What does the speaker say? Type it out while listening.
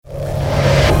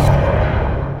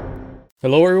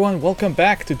Hello everyone, welcome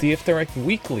back to DF Direct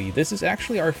Weekly. This is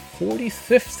actually our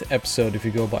 45th episode if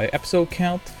you go by episode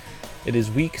count. It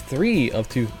is week 3 of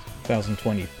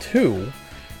 2022,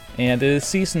 and it is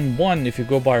season 1 if you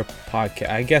go by our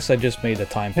podcast. I guess I just made a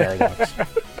time paradox.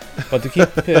 But to keep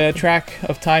track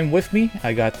of time with me,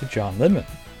 I got John Lindman.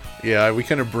 Yeah, we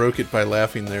kind of broke it by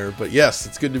laughing there, but yes,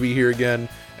 it's good to be here again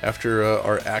after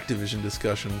our Activision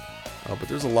discussion. But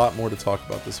there's a lot more to talk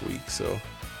about this week, so...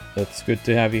 It's good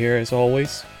to have you here as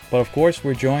always. But of course,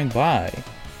 we're joined by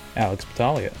Alex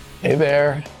Battaglia. Hey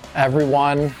there,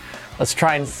 everyone. Let's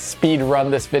try and speed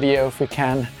run this video if we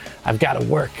can. I've got to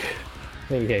work.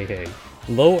 Hey.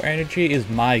 Low energy is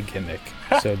my gimmick,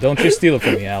 so don't you steal it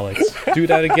from me, Alex. Do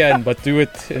that again, but do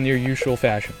it in your usual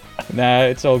fashion. Nah,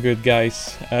 it's all good,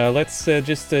 guys. Let's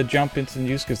just jump into the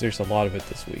news because there's a lot of it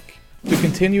this week. To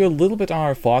continue a little bit on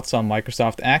our thoughts on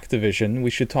Microsoft Activision, we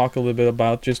should talk a little bit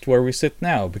about just where we sit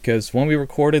now, because when we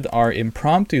recorded our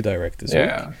impromptu direct this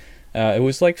week, it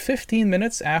was like 15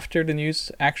 minutes after the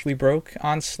news actually broke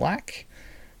on Slack.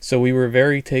 So we were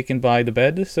very taken by the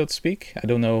bed, so to speak. I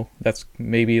don't know, that's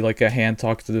maybe like a hand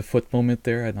talk to the foot moment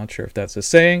there. I'm not sure if that's a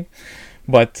saying,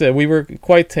 but we were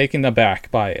quite taken aback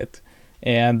by it.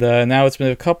 And now it's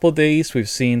been a couple of days. We've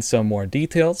seen some more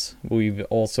details. We've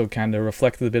also kind of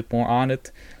reflected a bit more on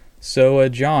it. So,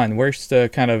 John, where's the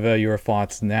kind of your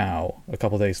thoughts now, a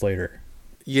couple of days later?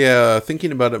 Yeah,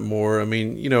 thinking about it more, I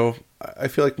mean, I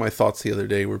feel like my thoughts the other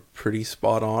day were pretty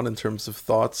spot on in terms of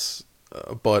thoughts.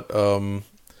 But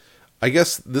I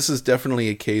guess this is definitely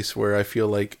a case where I feel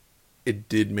like it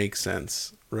did make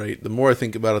sense, right? The more I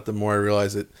think about it, the more I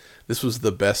realize that this was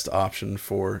the best option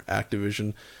for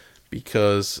Activision,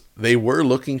 because they were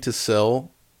looking to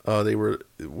sell, they were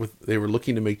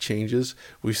looking to make changes.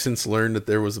 We've since learned that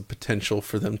there was a potential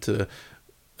for them to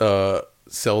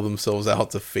sell themselves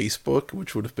out to Facebook,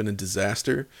 which would have been a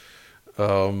disaster.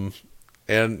 So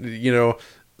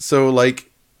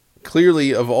like,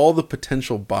 clearly of all the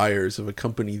potential buyers of a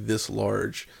company this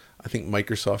large, I think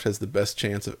Microsoft has the best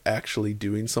chance of actually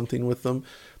doing something with them,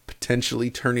 potentially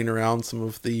turning around some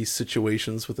of the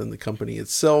situations within the company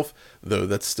itself, though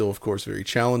that's still, of course, very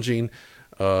challenging,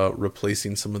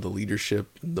 replacing some of the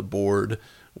leadership and the board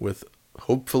with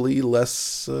hopefully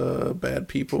less bad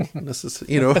people,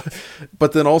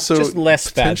 but then also just less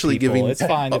potentially bad people. giving... It's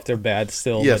fine if they're bad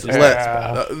still. Yes,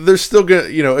 they're still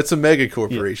gonna, it's a mega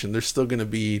corporation. Yeah. They're still gonna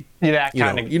be, that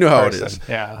kind of how person. It is.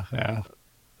 Yeah.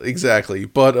 Exactly.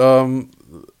 But,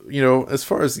 as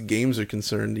far as the games are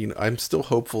concerned, I'm still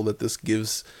hopeful that this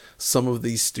gives some of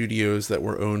these studios that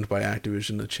were owned by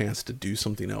Activision a chance to do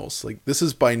something else. Like, this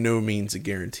is by no means a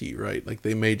guarantee, right? Like,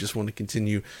 they may just want to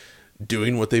continue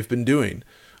doing what they've been doing.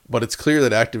 But it's clear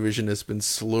that Activision has been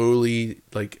slowly,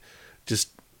 just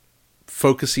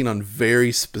focusing on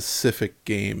very specific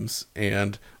games,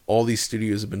 and all these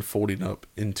studios have been folding up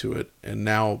into it. And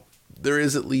now there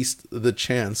is at least the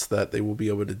chance that they will be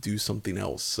able to do something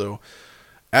else. So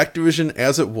Activision,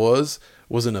 as it was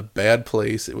in a bad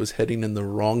place. It was heading in the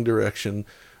wrong direction.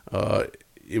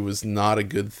 It was not a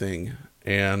good thing.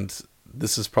 And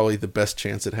this is probably the best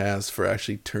chance it has for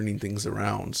actually turning things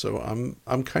around. So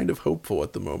I'm kind of hopeful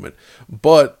at the moment.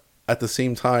 But at the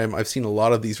same time, I've seen a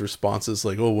lot of these responses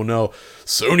like, oh, well, no,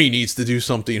 Sony needs to do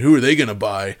something. Who are they going to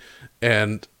buy?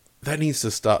 And that needs to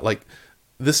stop. Like,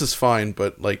 this is fine,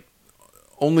 but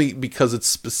only because it's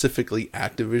specifically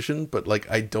Activision, but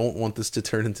I don't want this to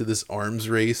turn into this arms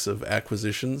race of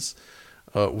acquisitions.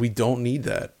 We don't need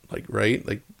that, right?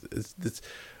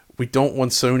 We don't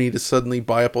want Sony to suddenly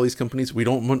buy up all these companies. We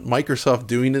don't want Microsoft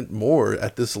doing it more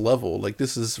at this level.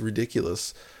 This is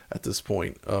ridiculous at this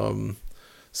point.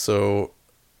 So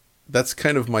that's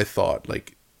kind of my thought.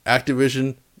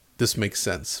 Activision, this makes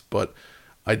sense, but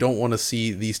I don't want to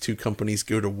see these two companies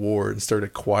go to war and start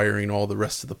acquiring all the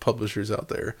rest of the publishers out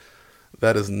there.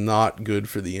 That is not good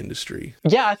for the industry.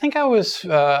 Yeah, I think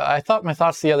I thought my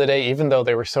thoughts the other day, even though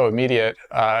they were so immediate,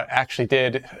 actually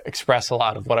did express a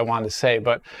lot of what I wanted to say.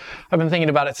 But I've been thinking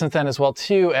about it since then as well,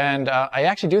 too. And I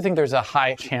actually do think there's a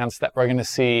high chance that we're going to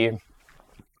see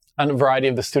a variety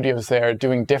of the studios there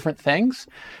doing different things,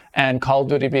 and Call of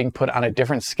Duty being put on a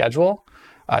different schedule.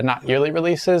 Not yearly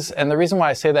releases. And the reason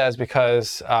why I say that is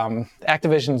because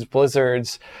Activision's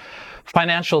Blizzard's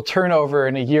financial turnover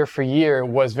in a year for year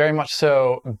was very much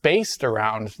so based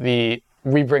around the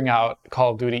we bring out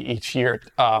Call of Duty each year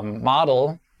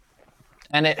model.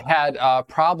 And it had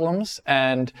problems,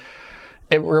 and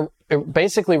it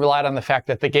basically relied on the fact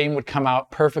that the game would come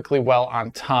out perfectly well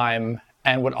on time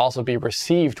and would also be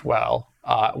received well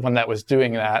when that was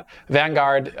doing that.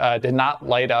 Vanguard did not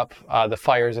light up the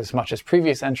fires as much as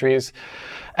previous entries.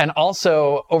 And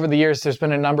also, over the years, there's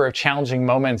been a number of challenging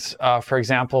moments. For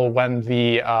example, when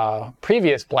the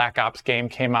previous Black Ops game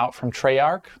came out from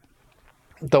Treyarch,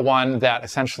 the one that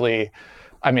essentially,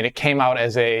 I mean, it came out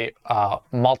as a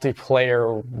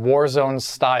multiplayer Warzone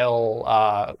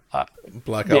style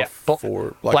Black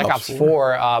Ops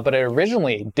 4, but it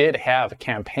originally did have a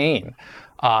campaign.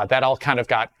 That all kind of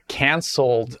got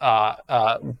canceled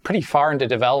pretty far into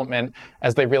development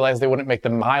as they realized they wouldn't make the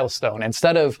milestone.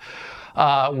 Instead of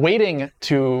waiting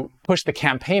to push the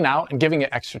campaign out and giving it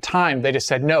extra time, they just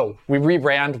said, no, we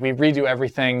rebrand, we redo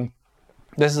everything.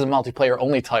 This is a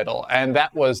multiplayer-only title, and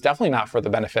that was definitely not for the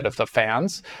benefit of the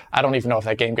fans. I don't even know if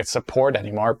that game gets support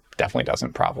anymore. Definitely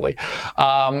doesn't, probably.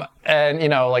 And, you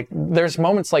know, like, there's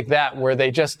moments like that where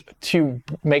they just, to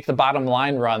make the bottom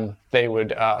line run, they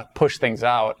would push things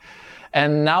out.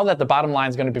 And now that the bottom line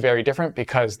is going to be very different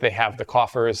because they have the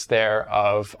coffers there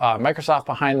of Microsoft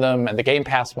behind them and the Game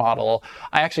Pass model,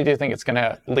 I actually do think it's going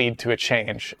to lead to a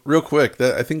change. Real quick,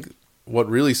 I think what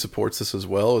really supports this as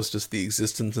well is just the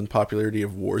existence and popularity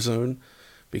of Warzone,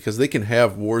 because they can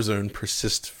have Warzone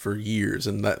persist for years,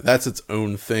 and that's its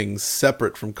own thing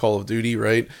separate from Call of Duty,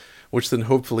 right? Which then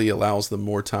hopefully allows them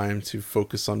more time to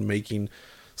focus on making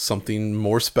something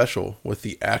more special with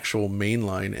the actual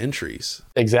mainline entries.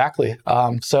 Exactly.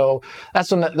 So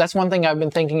that's one thing I've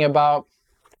been thinking about.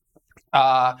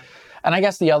 And I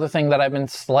guess the other thing that I've been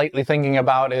slightly thinking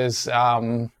about is,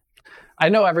 I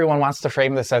know everyone wants to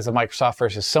frame this as a Microsoft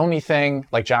versus Sony thing,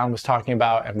 like John was talking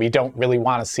about, and we don't really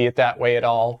want to see it that way at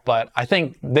all. But I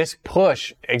think this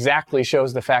push exactly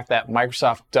shows the fact that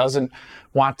Microsoft doesn't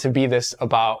want to be this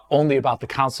only about the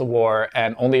console war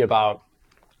and only about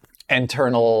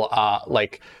internal,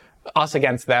 like, us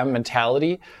against them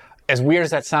mentality. As weird as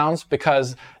that sounds,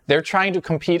 because they're trying to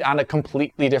compete on a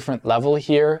completely different level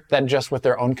here than just with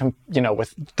their own,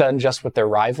 than just with their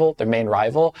rival, their main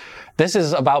rival. This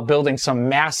is about building some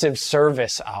massive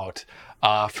service out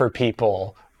for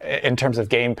people in terms of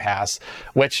Game Pass,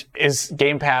 which is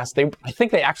Game Pass. I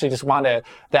think they actually just wanted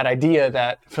that idea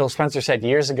that Phil Spencer said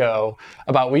years ago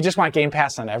about, we just want Game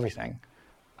Pass on everything.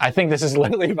 I think this is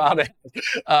literally about it.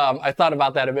 I thought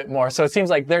about that a bit more. So it seems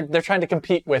like they're trying to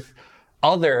compete with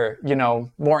other,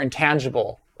 more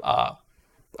intangible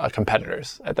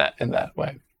competitors in that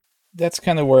way. That's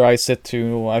kind of where I sit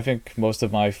too. I think most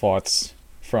of my thoughts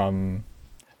from,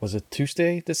 was it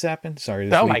Tuesday this happened? Sorry,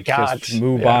 this week my God. just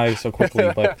moved by so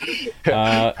quickly. But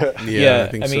I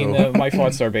mean, my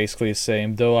thoughts are basically the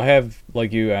same. Though I have,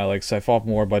 like you, Alex, I thought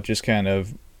more about just kind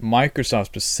of Microsoft's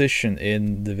position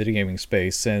in the video gaming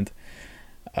space, and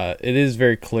it is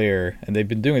very clear, and they've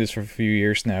been doing this for a few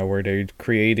years now, where they're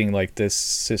creating like this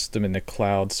system in the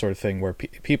cloud sort of thing where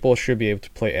people should be able to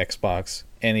play Xbox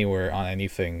anywhere on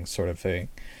anything sort of thing.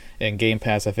 And Game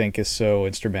Pass, I think, is so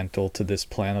instrumental to this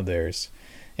plan of theirs.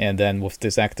 And then with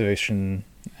this Activision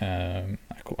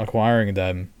acquiring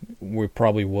them, we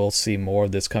probably will see more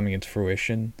of this coming into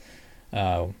fruition.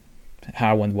 How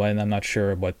and when, I'm not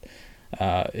sure, but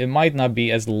it might not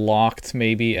be as locked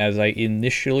maybe as I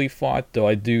initially thought, though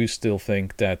I do still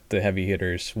think that the heavy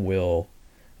hitters will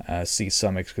see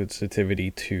some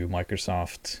exclusivity to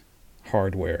Microsoft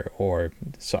hardware or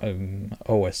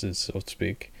OSs, so to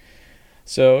speak.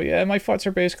 So yeah, my thoughts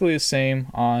are basically the same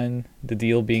on the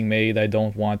deal being made. I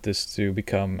don't want this to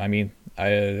become, I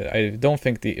don't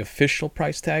think the official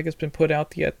price tag has been put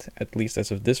out yet, at least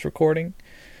as of this recording,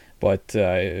 but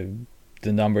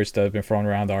the numbers that have been thrown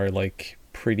around are like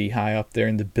pretty high up there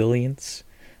in the billions.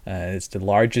 It's the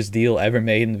largest deal ever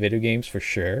made in video games for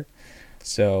sure.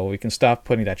 So we can stop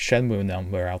putting that Shenmue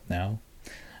number out now.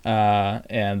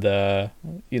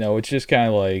 It's just kind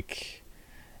of like,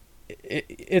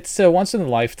 it's a once in a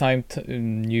lifetime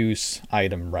news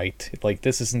item, right? Like,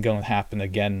 this isn't going to happen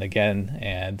again and again.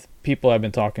 And people have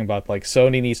been talking about, like,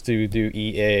 Sony needs to do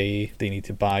EA, they need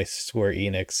to buy Square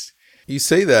Enix. You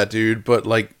say that, dude, but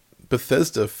like,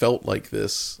 Bethesda felt like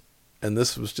this, and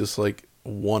this was just like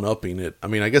one-upping it. I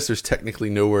mean, I guess there's technically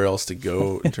nowhere else to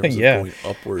go in terms of going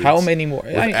upwards. How many more?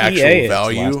 Actual EA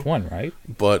value, is the last one, right?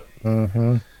 But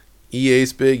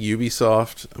EA's big,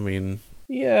 Ubisoft, I mean...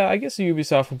 Yeah, I guess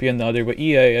Ubisoft would be another, but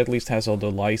EA at least has all the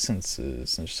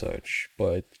licenses and such.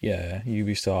 But yeah,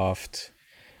 Ubisoft...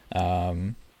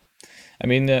 the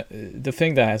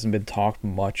thing that hasn't been talked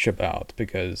much about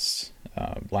because...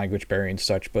 language barrier and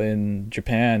such, but in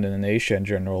Japan and in Asia in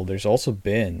general, there's also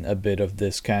been a bit of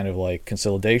this kind of like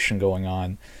consolidation going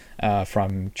on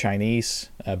from Chinese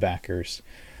backers.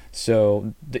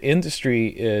 So the industry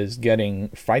is getting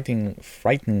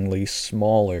frighteningly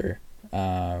smaller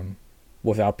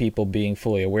without people being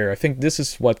fully aware. I think this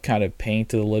is what kind of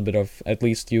painted a little bit of at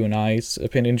least you and I's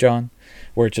opinion, John,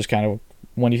 where it just kind of,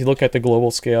 when you look at the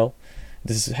global scale,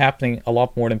 this is happening a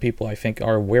lot more than people I think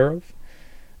are aware of.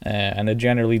 And it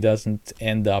generally doesn't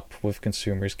end up with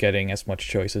consumers getting as much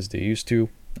choice as they used to.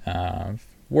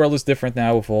 World is different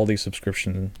now with all these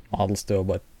subscription models though,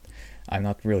 but I'm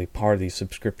not really part of these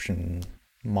subscription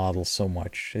models so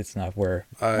much. It's not where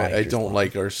I don't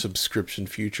like our subscription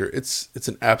future. It's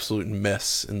an absolute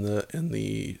mess in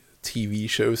the TV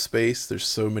show space. There's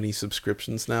so many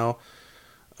subscriptions now.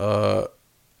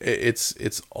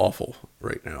 It's awful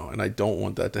right now, and I don't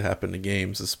want that to happen to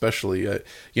games, especially at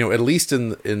least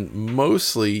in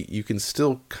mostly you can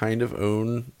still kind of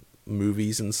own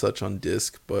movies and such on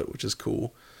disc, which is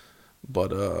cool.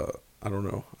 But I don't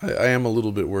know. I am a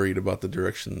little bit worried about the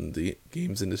direction the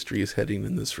games industry is heading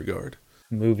in this regard.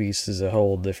 Movies is a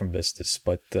whole different business,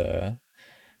 but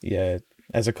yeah,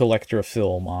 as a collector of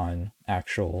film on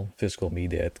actual physical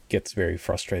media, it gets very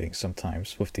frustrating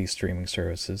sometimes with these streaming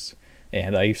services.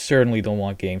 And I certainly don't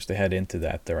want games to head into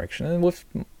that direction. And with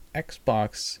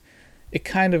Xbox, it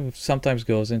kind of sometimes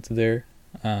goes into there.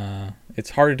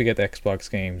 It's harder to get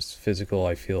Xbox games physical,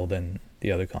 I feel, than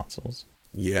the other consoles.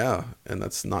 Yeah, and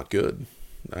that's not good.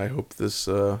 I hope this,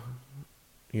 we've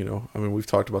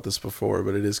talked about this before,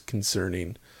 but it is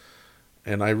concerning.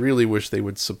 And I really wish they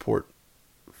would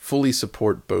fully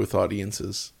support both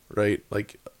audiences, right?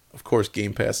 Like, of course,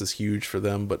 Game Pass is huge for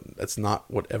them, but that's not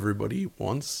what everybody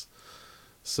wants.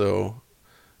 So,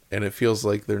 and it feels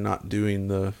like they're not doing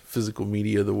the physical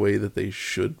media the way that they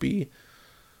should be.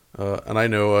 And I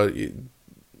know,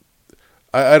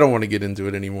 I don't want to get into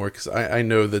it anymore because I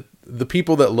know that the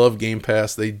people that love Game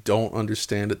Pass, they don't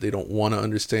understand it. They don't want to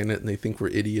understand it. And they think we're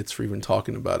idiots for even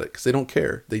talking about it because they don't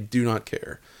care. They do not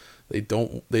care. They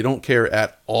don't care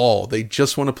at all. They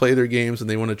just want to play their games and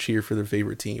they want to cheer for their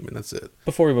favorite team. And that's it.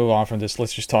 Before we move on from this,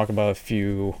 let's just talk about a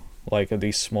few of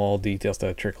these small details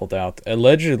that trickled out.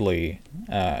 Allegedly,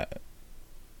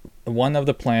 one of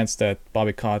the plans that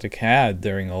Bobby Kotick had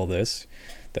during all this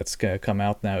that's going to come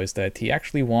out now is that he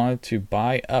actually wanted to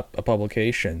buy up a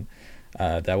publication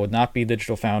that would not be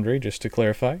Digital Foundry, just to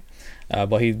clarify.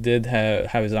 But he did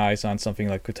have his eyes on something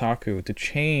like Kotaku to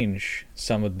change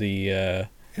some of the...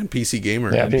 and PC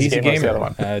Gamer. Yeah, PC Gamer, the other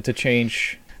one. To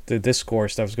change the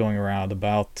discourse that was going around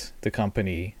about the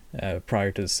company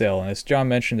prior to the sale. And as John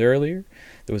mentioned earlier,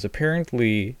 there was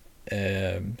apparently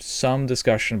some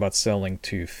discussion about selling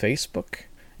to Facebook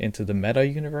into the Meta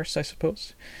universe, I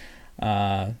suppose.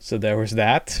 So there was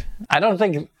that. I don't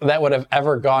think that would have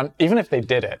ever gone, even if they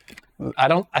did it.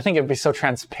 I think it would be so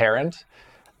transparent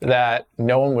that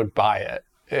no one would buy it.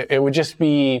 It would just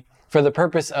be for the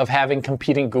purpose of having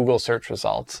competing Google search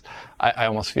results, I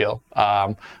almost feel.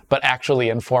 But actually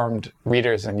informed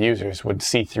readers and users would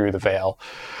see through the veil.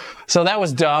 So that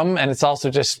was dumb, and it's also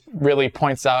just really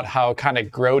points out how kind of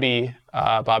grody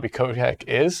Bobby Kotick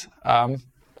is,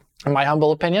 in my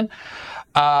humble opinion.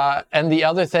 And the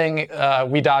other thing,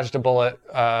 we dodged a bullet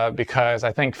because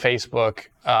I think Facebook,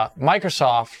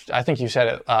 Microsoft, I think you said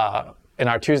it in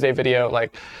our Tuesday video,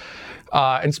 like,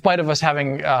 in spite of us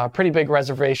having pretty big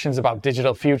reservations about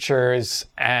digital futures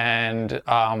and,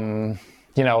 I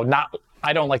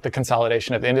don't like the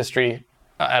consolidation of the industry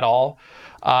at all.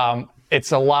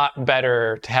 It's a lot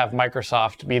better to have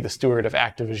Microsoft be the steward of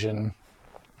Activision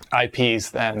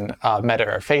IPs than Meta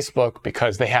or Facebook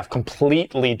because they have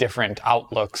completely different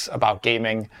outlooks about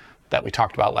gaming that we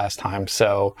talked about last time.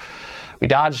 So we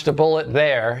dodged a bullet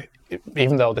there,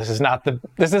 even though this is not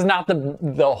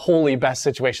the wholly best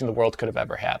situation the world could have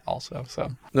ever had also. So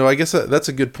no, I guess that's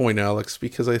a good point, Alex,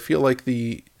 because I feel like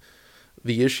the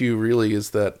issue really is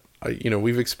that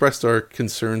we've expressed our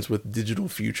concerns with digital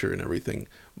future and everything,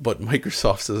 but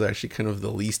Microsoft's is actually kind of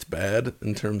the least bad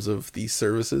in terms of these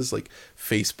services, like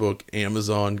Facebook,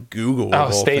 Amazon, Google.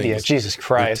 Oh, Stadia, Jesus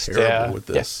Christ! Terrible with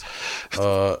this.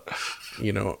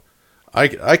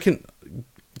 I can.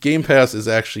 Game Pass is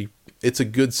actually, it's a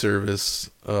good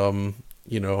service, and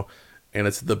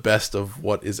it's the best of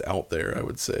what is out there, I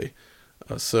would say.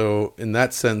 So in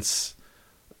that sense,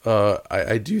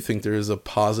 I do think there is a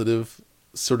positive,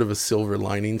 sort of a silver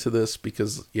lining to this,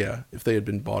 because if they had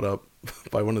been bought up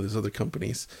by one of those other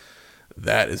companies,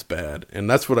 that is bad. And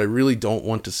that's what I really don't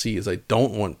want to see, is I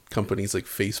don't want companies like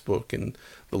Facebook and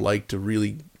the like to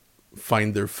really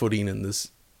find their footing in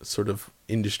this sort of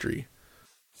industry.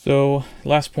 So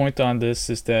last point on this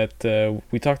is that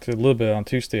we talked a little bit on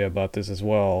Tuesday about this as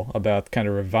well, about kind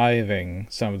of reviving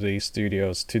some of these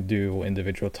studios to do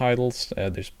individual titles.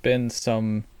 There's been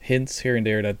some hints here and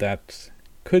there that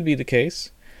could be the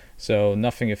case. So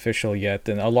nothing official yet.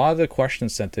 And a lot of the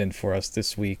questions sent in for us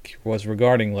this week was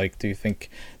regarding, like, do you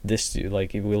think this,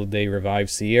 like, will they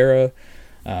revive Sierra?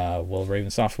 Will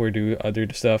Raven Software do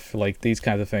other stuff? Like, these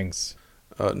kinds of things.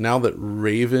 Now that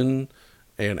Raven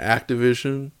and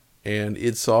Activision and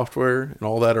id Software and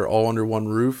all that are all under one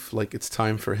roof, like, it's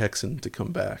time for Hexen to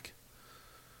come back.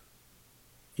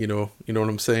 You know what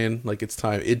I'm saying? Like, it's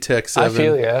time. id Tech 7, I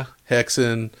feel, yeah.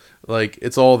 Hexen, like,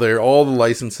 it's all there. All the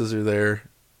licenses are there.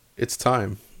 It's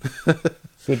time.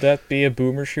 Would that be a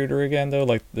boomer shooter again, though?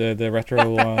 Like the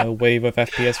retro wave of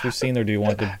FPS we've seen, or do you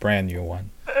want the brand new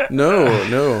one?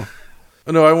 No,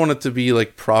 I want it to be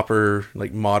like proper,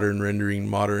 like modern rendering,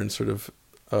 modern sort of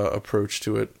approach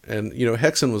to it. And, you know,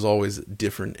 Hexen was always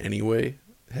different anyway.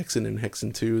 Hexen and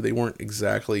Hexen 2, they weren't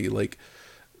exactly like,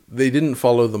 they didn't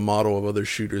follow the model of other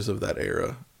shooters of that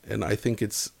era. And I think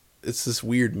it's this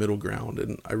weird middle ground.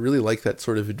 And I really like that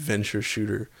sort of adventure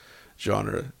shooter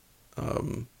genre.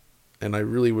 And I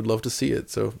really would love to see it.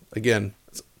 So again,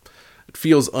 it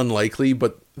feels unlikely,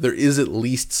 but there is at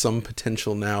least some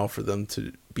potential now for them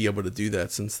to be able to do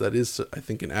that, since that is, I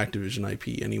think, an Activision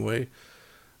IP anyway.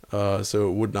 So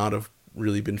it would not have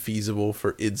really been feasible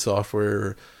for id Software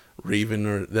or Raven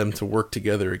or them to work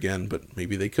together again, but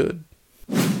maybe they could.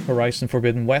 Horizon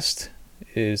Forbidden West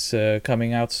is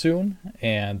coming out soon,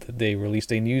 and they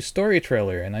released a new story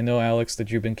trailer. And I know, Alex,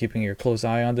 that you've been keeping your close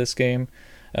eye on this game.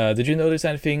 Did you notice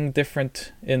anything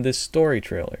different in this story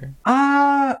trailer?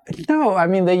 No. I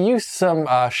mean, they used some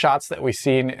shots that we've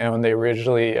seen when they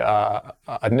originally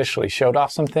initially showed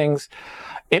off some things.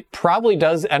 It probably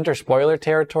does enter spoiler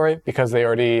territory because they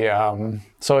already...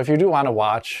 so if you do want to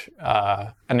watch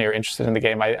and you're interested in the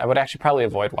game, I would actually probably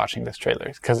avoid watching this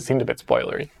trailer because it seemed a bit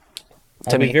spoilery.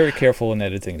 I'll be very careful in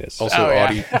editing this. Also,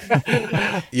 audio.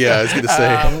 Yeah, I was going to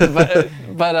say.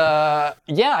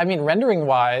 Yeah, I mean,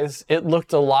 rendering-wise, it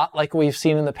looked a lot like we've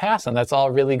seen in the past, and that's all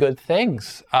really good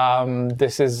things.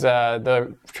 This is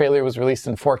the trailer was released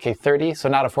in 4K 30, so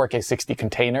not a 4K 60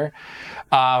 container.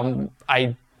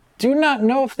 I do not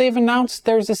know if they've announced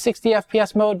there's a 60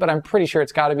 FPS mode, but I'm pretty sure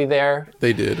it's got to be there.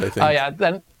 They did, I think. Oh, yeah.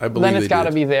 Then it's got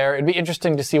to be there. It'd be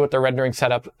interesting to see what the rendering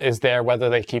setup is there, whether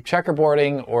they keep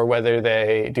checkerboarding or whether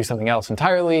they do something else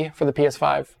entirely for the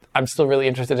PS5. I'm still really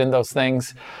interested in those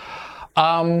things.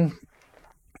 You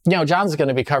know, John's going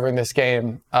to be covering this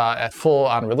game at full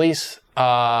on release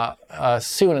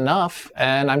soon enough,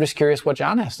 and I'm just curious what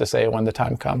John has to say when the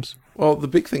time comes. Well, the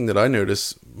big thing that I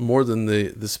notice more than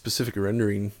the specific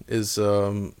rendering is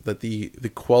that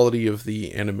the quality of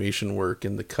the animation work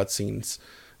and the cutscenes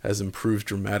has improved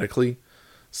dramatically.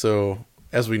 So,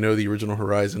 as we know, the original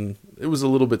Horizon, it was a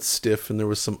little bit stiff and there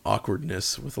was some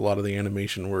awkwardness with a lot of the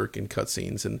animation work and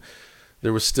cutscenes, and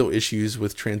there was still issues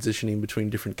with transitioning between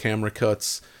different camera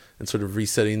cuts and sort of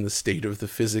resetting the state of the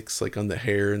physics, like on the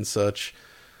hair and such.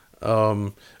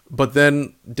 But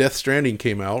then Death Stranding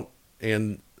came out,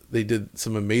 and they did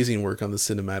some amazing work on the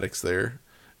cinematics there.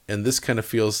 And this kind of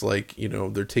feels like, you know,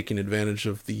 they're taking advantage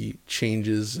of the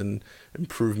changes and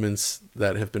improvements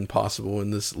that have been possible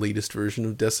in this latest version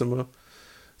of Decima.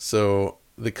 So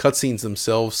the cutscenes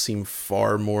themselves seem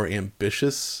far more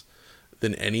ambitious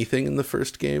than anything in the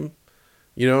first game.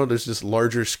 You know, there's just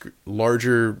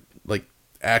larger like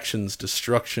actions,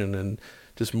 destruction, and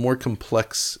just more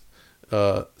complex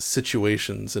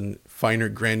situations and finer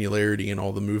granularity in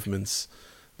all the movements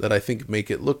that I think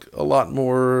make it look a lot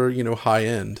more, you know, high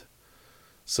end.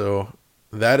 So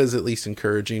that is at least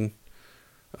encouraging.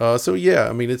 So yeah,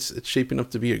 I mean, it's shaping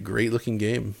up to be a great looking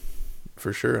game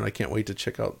for sure, and I can't wait to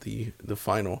check out the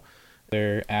final.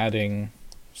 They're adding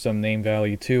some name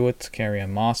value to it.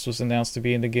 Carrie-Anne Moss was announced to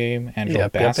be in the game. Angela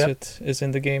Bassett is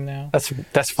in the game now.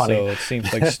 That's funny. So it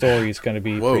seems like story is going to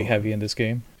be pretty heavy in this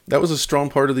game. That was a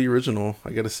strong part of the original, I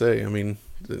gotta say. I mean,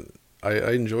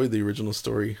 I enjoyed the original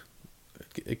story.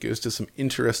 It goes to some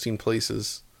interesting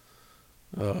places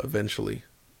eventually.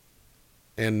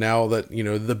 And now that, you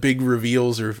know, the big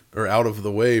reveals are out of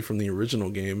the way from the original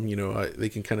game, you know, they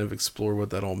can kind of explore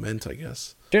what that all meant, I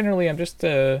guess. Generally, I'm just...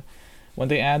 when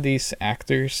they add these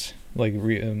actors, like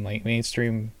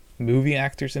mainstream movie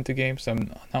actors into games,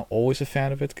 I'm not always a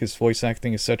fan of it, because voice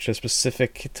acting is such a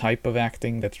specific type of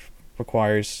acting that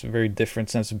requires very different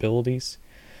sensibilities.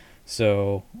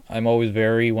 So I'm always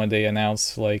wary when they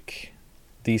announce like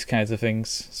these kinds of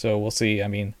things. So we'll see. I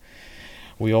mean,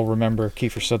 we all remember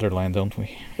Kiefer Sutherland, don't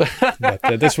we?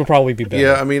 But this will probably be better.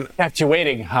 Yeah, I mean, kept you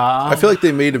waiting, huh? I feel like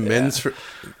they made amends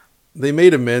They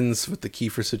made amends with the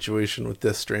Kiefer situation with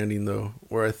Death Stranding, though,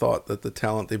 where I thought that the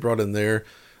talent they brought in there,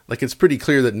 like, it's pretty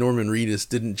clear that Norman Reedus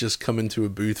didn't just come into a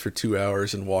booth for 2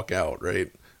 hours and walk out,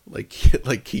 right? like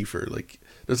Kiefer. Like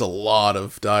there's a lot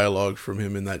of dialogue from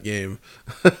him in that game.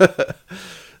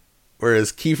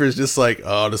 Whereas Kiefer's just like,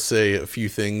 oh, to say a few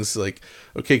things like,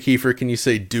 okay, Kiefer, can you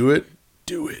say do it?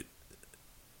 Do it.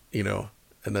 You know,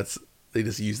 and they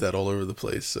just use that all over the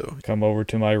place. So Come over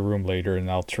to my room later and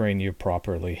I'll train you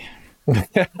properly.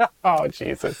 Oh,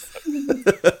 Jesus.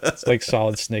 It's like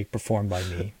Solid Snake performed by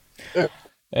me.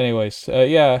 Anyways,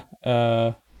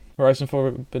 Horizon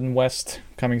Forbidden West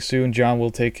coming soon. John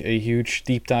will take a huge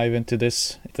deep dive into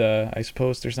this. I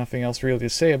suppose there's nothing else really to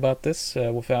say about this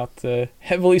without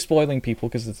heavily spoiling people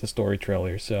because it's a story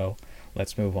trailer. So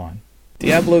let's move on.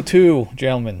 Diablo 2,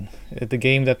 gentlemen, the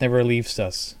game that never leaves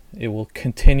us. It will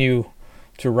continue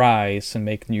to rise and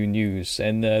make new news.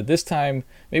 And this time,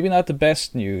 maybe not the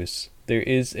best news. There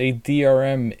is a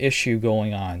DRM issue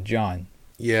going on. John.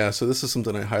 yeah, so this is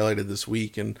something I highlighted this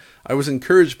week, and I was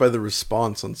encouraged by the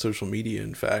response on social media,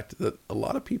 in fact, that a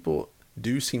lot of people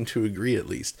do seem to agree at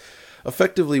least.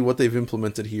 Effectively, what they've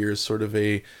implemented here is sort of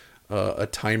a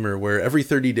timer where every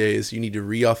 30 days you need to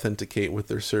re-authenticate with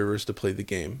their servers to play the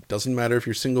game. Doesn't matter if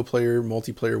you're single player,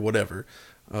 multiplayer, whatever.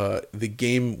 The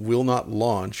game will not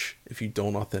launch if you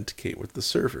don't authenticate with the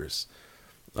servers.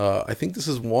 I think this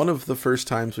is one of the first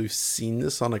times we've seen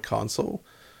this on a console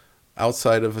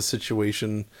outside of a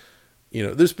situation, you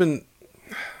know, there's been,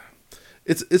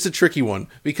 it's a tricky one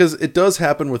because it does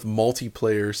happen with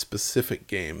multiplayer specific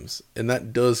games, and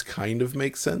that does kind of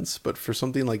make sense. But for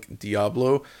something like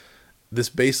Diablo, this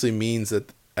basically means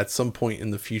that at some point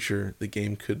in the future, the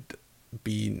game could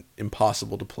be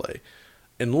impossible to play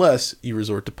unless you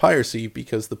resort to piracy,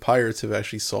 because the pirates have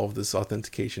actually solved this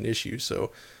authentication issue.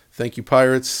 So thank you,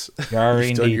 pirates.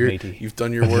 You've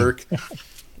done your work.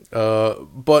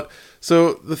 But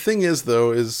so the thing is,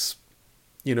 though, is,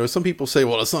 you know, some people say,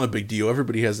 well, it's not a big deal.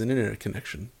 Everybody has an internet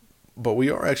connection. But we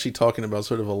are actually talking about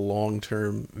sort of a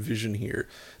long-term vision here.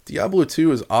 Diablo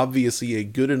 2 is obviously a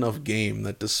good enough game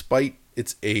that despite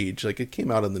its age, like it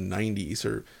came out in the 90s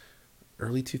or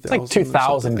early 2000s. It's like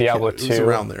 2000 Diablo 2. It was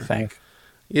around there. I think.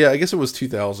 Yeah, I guess it was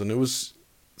 2000.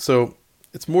 So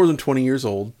it's more than 20 years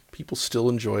old. People still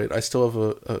enjoy it. I still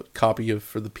have a copy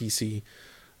for the PC.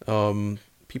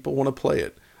 People want to play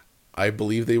it. I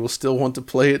believe they will still want to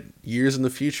play it years in the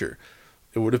future.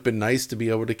 It would have been nice to be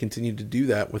able to continue to do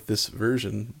that with this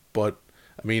version. But,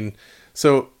 I mean,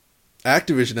 so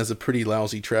Activision has a pretty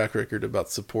lousy track record about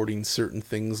supporting certain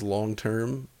things long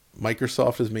term.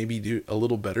 Microsoft has maybe do a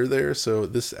little better there. So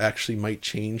this actually might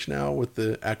change now with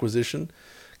the acquisition,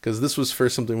 because this was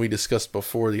first something we discussed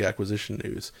before the acquisition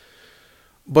news.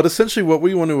 But essentially what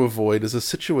we want to avoid is a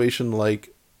situation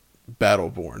like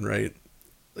Battleborn, right?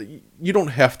 You don't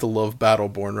have to love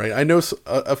Battleborn, right? I know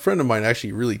a friend of mine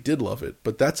actually really did love it,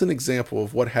 but that's an example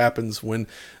of what happens when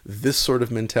this sort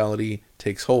of mentality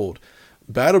takes hold.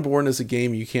 Battleborn is a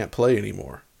game you can't play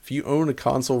anymore. If you own a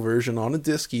console version on a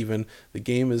disc even, the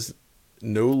game is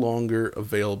no longer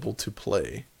available to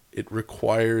play. It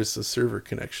requires a server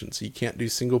connection, so you can't do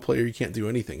single player, you can't do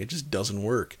anything. It just doesn't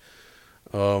work.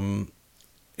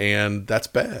 And that's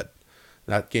bad.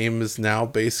 That game is now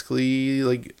basically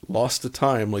like lost to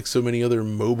time, like so many other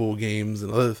mobile games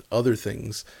and other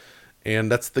things.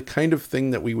 And that's the kind of thing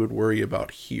that we would worry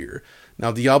about here.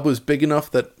 Now, Diablo is big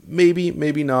enough that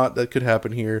maybe not, that could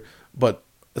happen here. But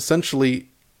essentially,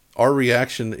 our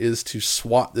reaction is to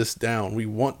swat this down. We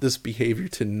want this behavior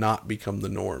to not become the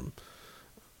norm.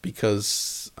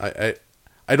 Because I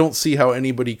don't see how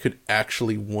anybody could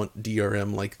actually want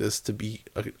DRM like this to be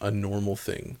a normal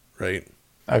thing, right?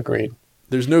 Agreed.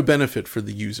 There's no benefit for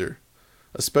the user,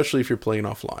 especially if you're playing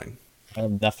offline. I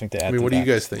have nothing to add. I mean, to what that. do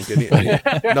you guys think?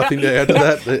 Nothing to add to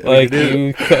that? Like,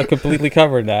 you completely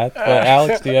covered that. But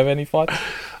Alex, do you have any thoughts?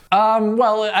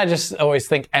 Well, I just always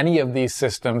think any of these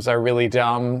systems are really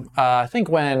dumb. I think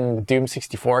when Doom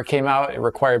 64 came out, it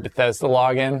required Bethesda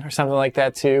login or something like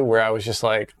that too, where I was just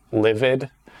like livid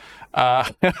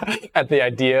at the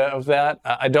idea of that.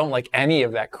 I don't like any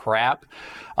of that crap.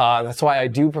 That's why I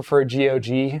do prefer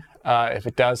GOG if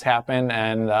it does happen.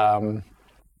 And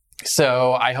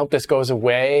so I hope this goes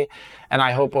away. And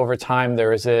I hope over time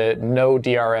there is a no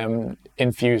DRM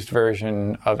infused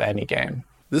version of any game.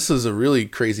 This is a really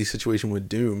crazy situation with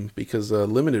Doom, because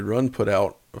Limited Run put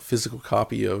out a physical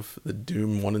copy of the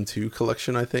Doom 1 and 2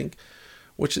 collection, I think,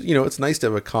 which, you know, it's nice to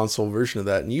have a console version of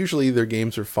that. And usually their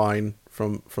games are fine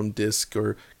from disc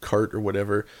or cart or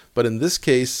whatever. But in this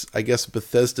case, I guess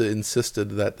Bethesda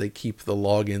insisted that they keep the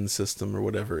login system or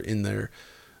whatever in there.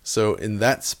 So in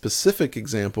that specific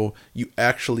example, you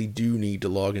actually do need to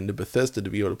log into Bethesda to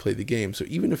be able to play the game. So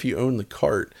even if you own the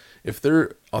cart, if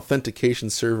their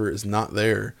authentication server is not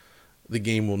there, the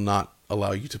game will not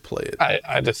allow you to play it.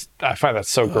 I find that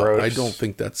so gross. I don't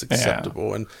think that's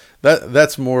acceptable, and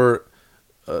that's more.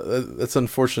 That's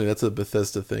unfortunately that's a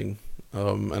Bethesda thing,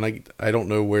 and I don't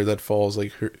know where that falls.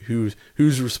 Like who's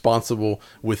responsible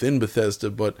within Bethesda,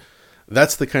 but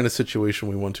that's the kind of situation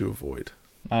we want to avoid.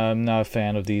 I'm not a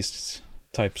fan of these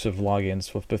types of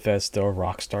logins with Bethesda or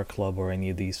Rockstar Club or any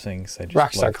of these things. I just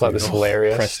Rockstar Club is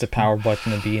hilarious. Press the power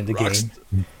button and be in the game.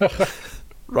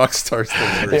 Rockstar's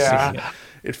the worst. Yeah.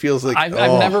 It feels like I've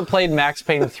never played Max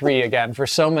Payne 3 again for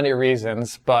so many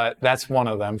reasons, but that's one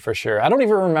of them for sure. I don't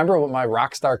even remember what my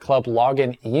Rockstar Club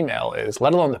login email is,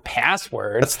 let alone the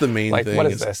password. That's the main thing. What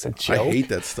is this, a joke? I hate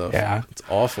that stuff. Yeah. It's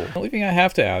awful. The only thing I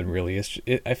have to add, really, is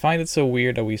I find it so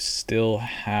weird that we still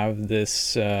have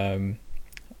this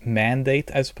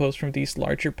mandate, I suppose, from these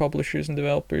larger publishers and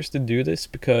developers to do this,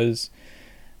 because,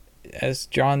 as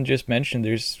John just mentioned,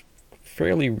 there's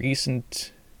fairly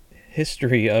recent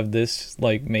history of this,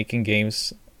 like, making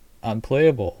games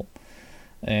unplayable,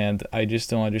 and I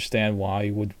just don't understand why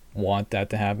you would want that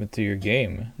to happen to your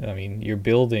game. I mean, you're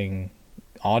building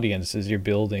audiences, you're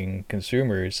building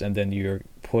consumers, and then you're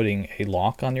putting a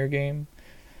lock on your game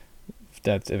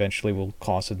that eventually will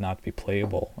cause it not to be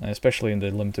playable, and especially in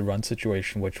the limited run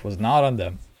situation, which was not on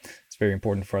them. It's very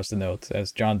important for us to note,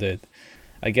 as John did.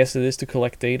 I guess it is to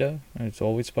collect data. It's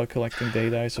always about collecting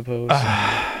data, I suppose.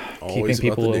 Keeping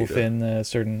people within a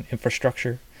certain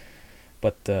infrastructure.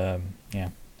 But yeah,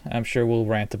 I'm sure we'll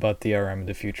rant about DRM in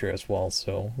the future as well,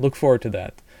 so look forward to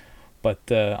that.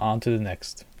 But on to the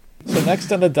next. So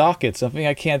next on the docket, something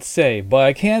I can't say, but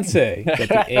I can say that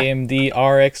the AMD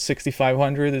RX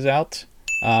 6500 is out.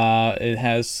 It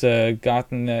has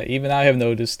gotten, even I have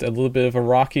noticed, a little bit of a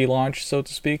rocky launch, so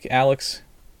to speak. Alex,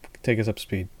 take us up to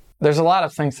speed. There's a lot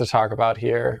of things to talk about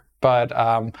here, but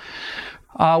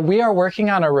we are working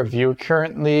on a review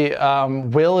currently.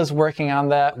 Will is working on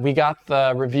that. We got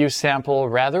the review sample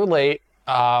rather late,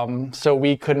 so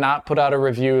we could not put out a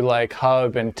review like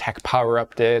Hub and Tech Power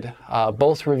Up did.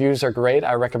 Both reviews are great.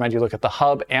 I recommend you look at the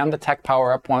Hub and the Tech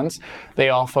Power Up ones. They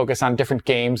all focus on different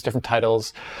games, different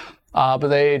titles. But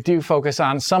they do focus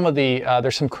on some of the,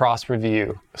 there's some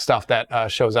cross-review stuff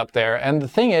that shows up there. And the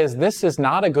thing is, this is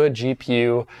not a good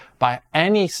GPU by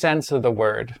any sense of the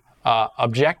word.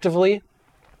 Objectively,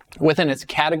 within its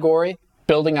category,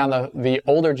 building on the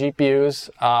older GPUs,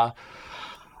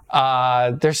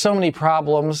 there's so many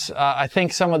problems. I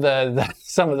think some of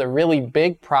the really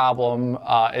big problem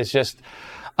is just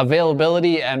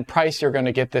availability and price you're going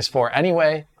to get this for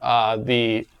anyway.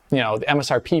 The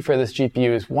MSRP for this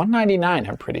GPU is $199,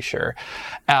 I'm pretty sure.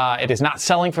 It is not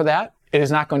selling for that. It is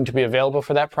not going to be available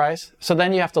for that price. So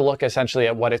then you have to look essentially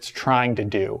at what it's trying to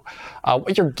do.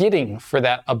 What you're getting for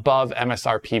that above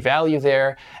MSRP value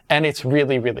there, and it's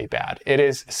really, really bad. It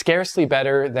is scarcely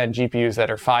better than GPUs that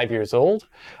are 5 years old,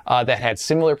 that had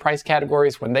similar price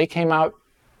categories when they came out.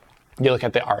 You look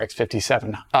at the RX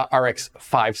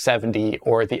 570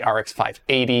 or the RX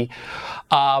 580.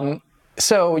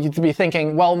 So you'd be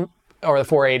thinking, well, or the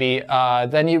 480,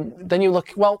 then you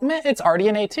look, well, it's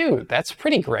RDNA 2. That's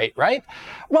pretty great, right?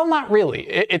 Well, not really.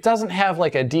 It doesn't have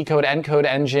like a decode encode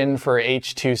engine for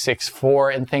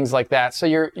H.264 and things like that. So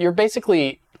you're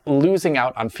basically losing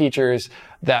out on features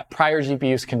that prior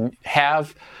GPUs can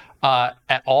have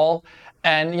at all.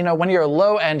 And when you're a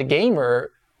low-end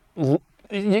gamer,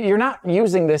 you're not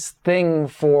using this thing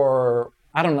for,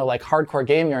 I don't know, like hardcore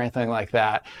gaming or anything like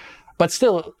that. But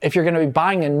still, if you're going to be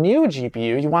buying a new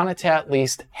GPU, you want it to at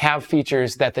least have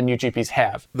features that the new GPUs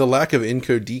have. The lack of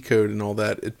encode, decode, and all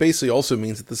that, it basically also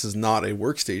means that this is not a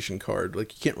workstation card.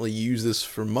 Like, you can't really use this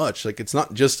for much. Like, it's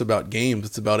not just about games,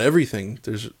 it's about everything.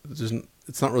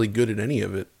 It's not really good at any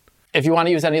of it. If you want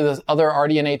to use any of those other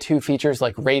RDNA 2 features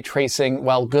like ray tracing,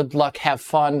 well, good luck, have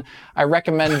fun. I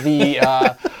recommend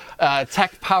the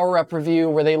Tech Power Up review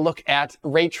where they look at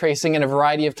ray tracing in a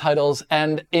variety of titles,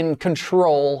 and in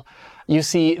Control, you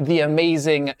see the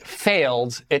amazing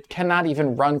failed. It cannot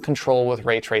even run Control with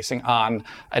ray tracing on,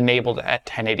 enabled at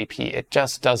 1080p. It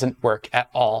just doesn't work at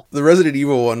all. The Resident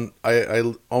Evil one,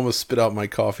 I almost spit out my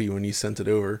coffee when you sent it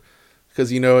over.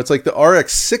 Because, it's like the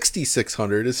RX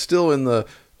 6600 is still in the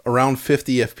around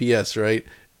 50 FPS, right?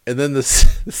 And then the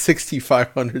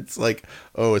 6500's like,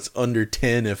 oh, it's under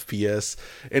 10 FPS.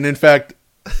 And in fact,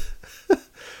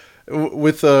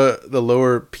 with the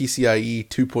lower PCIe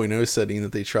 2.0 setting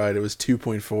that they tried, it was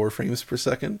 2.4 frames per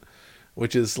second,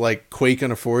 which is like Quake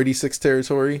on a 486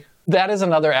 territory. That is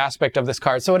another aspect of this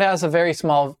card. So it has a very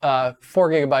small 4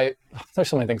 gigabyte, there's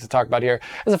so many things to talk about here.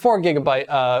 There's a 4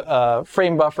 gigabyte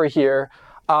frame buffer here.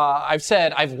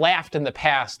 I've laughed in the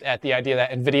past at the idea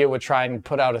that NVIDIA would try and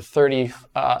put out a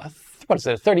what is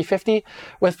it, a 3050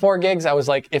 with 4 gigs. I was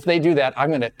like, if they do that, I'm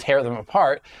going to tear them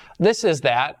apart. This is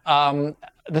that.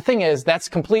 The thing is, that's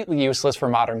completely useless for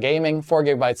modern gaming. 4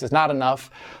 gigabytes is not enough.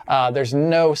 There's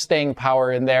no staying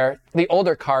power in there. The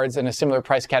older cards in a similar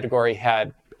price category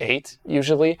had 8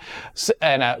 usually,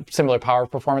 and a similar power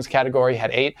performance category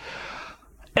had 8.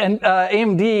 And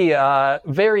AMD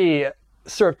very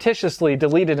surreptitiously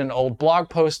deleted an old blog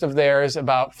post of theirs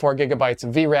about 4 gigabytes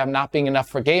of VRAM not being enough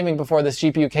for gaming before this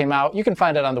GPU came out. You can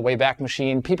find it on the Wayback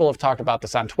Machine. People have talked about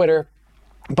this on Twitter.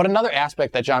 But another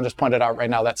aspect that John just pointed out right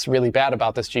now that's really bad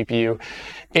about this GPU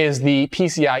is the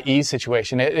PCIe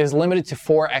situation. It is limited to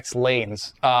 4x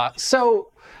lanes. So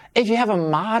if you have a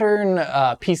modern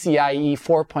PCIe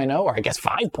 4.0, or I guess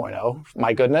 5.0,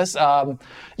 my goodness,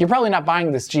 you're probably not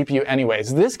buying this GPU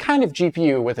anyways. This kind of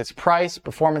GPU with its price,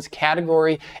 performance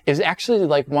category is actually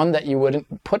like one that you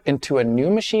wouldn't put into a new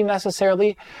machine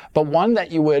necessarily, but one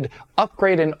that you would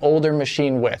upgrade an older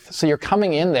machine with. So you're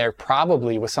coming in there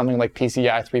probably with something like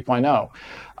PCIe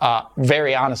 3.0.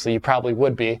 Very honestly, you probably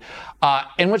would be.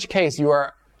 In which case you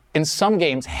are, in some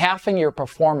games, halving your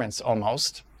performance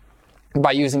almost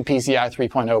by using PCI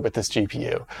 3.0 with this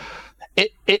GPU.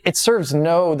 It serves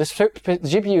this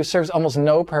GPU serves almost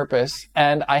no purpose,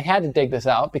 and I had to dig this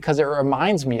out because it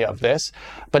reminds me of this.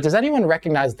 But does anyone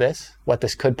recognize this? What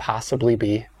this could possibly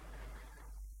be?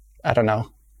 I don't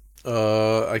know.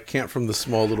 I can't from the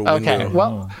small little window. Okay,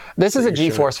 well, this is a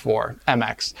GeForce 4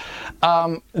 MX.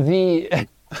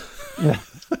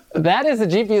 That is a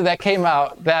GPU that came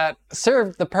out that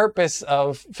served the purpose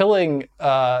of filling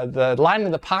the line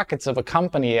in the pockets of a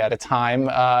company at a time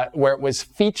where it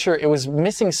was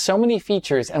missing so many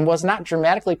features and was not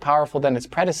dramatically powerful than its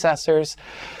predecessors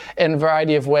in a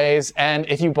variety of ways. And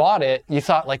if you bought it, you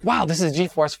thought like, wow, this is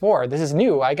GeForce 4. This is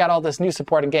new. I got all this new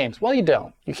support in games. Well, you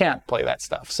don't. You can't play that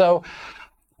stuff. So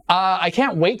I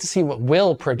can't wait to see what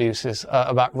Will produces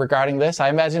regarding this. I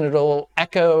imagine it'll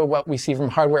echo what we see from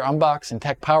Hardware Unbox and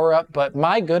Tech Power Up, but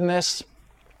my goodness,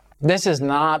 this is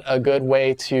not a good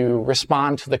way to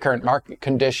respond to the current market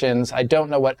conditions. I don't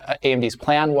know what AMD's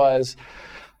plan was,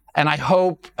 and I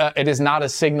hope it is not a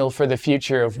signal for the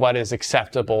future of what is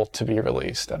acceptable to be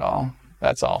released at all.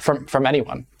 That's all from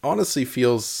anyone. Honestly,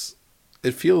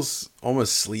 it feels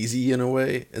almost sleazy in a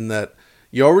way, in that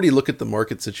you already look at the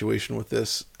market situation with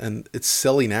this, and it's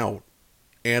selling out,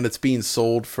 and it's being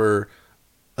sold for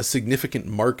a significant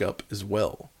markup as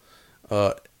well.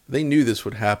 They knew this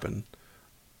would happen,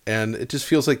 and it just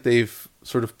feels like they've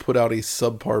sort of put out a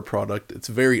subpar product. It's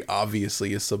very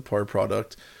obviously a subpar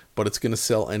product, but it's going to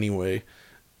sell anyway.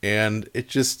 And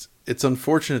it's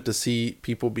unfortunate to see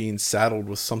people being saddled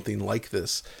with something like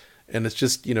this. And it's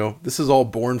just, this is all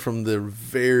born from the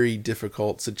very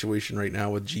difficult situation right now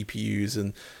with GPUs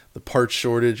and the part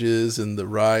shortages and the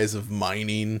rise of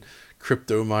mining,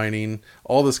 crypto mining.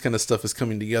 All this kind of stuff is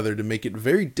coming together to make it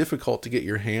very difficult to get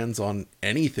your hands on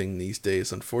anything these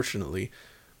days, unfortunately.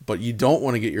 But you don't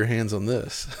want to get your hands on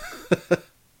this.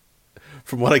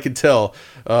 From what I can tell,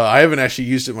 I haven't actually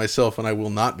used it myself, and I will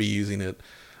not be using it.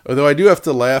 Although I do have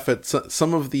to laugh at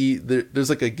some of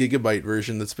there's like a gigabyte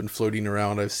version that's been floating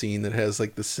around I've seen that has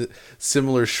like the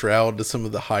similar shroud to some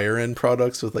of the higher end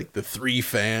products with like the 3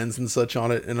 fans and such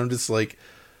on it. And I'm just like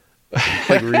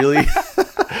really?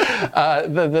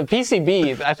 The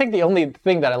PCB, I think the only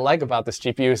thing that I like about this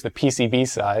GPU is the PCB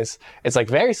size. It's like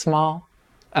very small,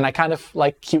 and I kind of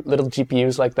like cute little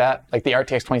GPUs like that. Like the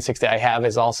RTX 2060 I have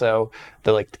is also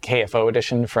the KFO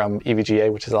edition from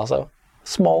EVGA, which is also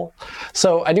small.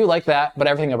 So I do like that, but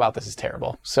everything about this is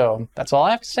terrible. So that's all I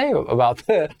have to say about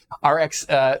the RX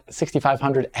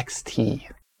 6500 XT.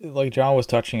 Like John was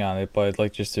touching on it, but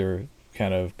like just to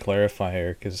kind of clarify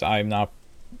here, because I'm not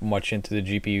much into the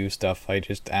GPU stuff. I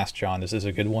just ask John, is this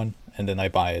a good one? And then I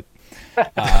buy it.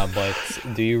 But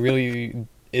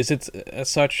is it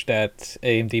such that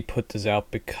AMD put this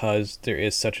out because there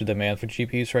is such a demand for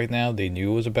GPUs right now? They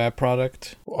knew it was a bad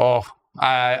product? Oh,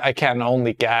 I can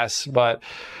only guess, but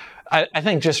I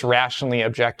think just rationally,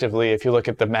 objectively, if you look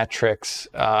at the metrics,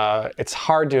 it's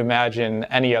hard to imagine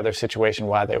any other situation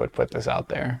why they would put this out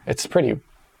there. It's pretty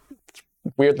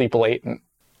weirdly blatant.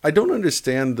 I don't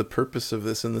understand the purpose of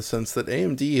this in the sense that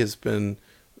AMD has been,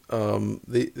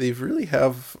 they've really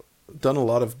have done a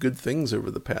lot of good things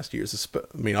over the past years.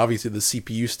 I mean, obviously the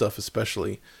CPU stuff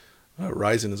especially,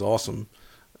 Ryzen is awesome.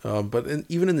 But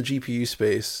even in the GPU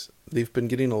space, they've been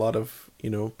getting a lot of,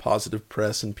 positive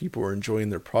press and people are enjoying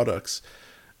their products.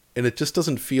 And it just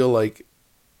doesn't feel like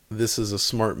this is a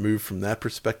smart move from that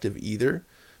perspective either,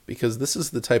 because this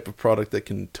is the type of product that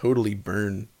can totally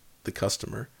burn the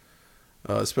customer,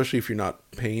 especially if you're not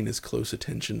paying as close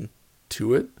attention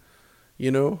to it,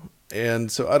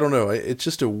 And so I don't know. It's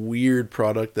just a weird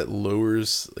product that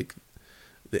lowers like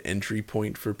the entry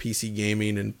point for PC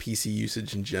gaming and PC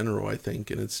usage in general, I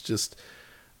think. And it's just,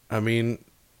 I mean,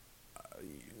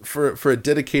 for a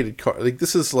dedicated car, like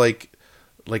this is like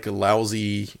a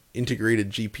lousy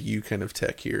integrated GPU kind of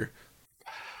tech here.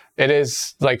 It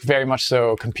is like very much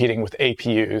so competing with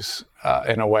APUs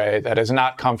in a way that is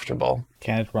not comfortable.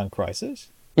 Can it run Crysis?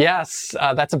 Yes,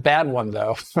 that's a bad one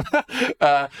though.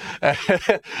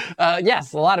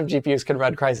 Yes, a lot of GPUs can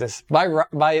run Crysis.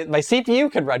 My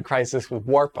CPU can run Crysis with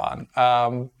Warp on.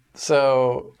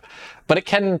 But it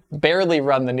can barely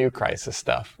run the new Crysis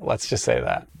stuff. Let's just say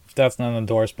that. If that's not an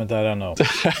endorsement, I don't know.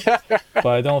 But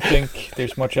I don't think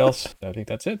there's much else. I think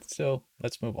that's it. So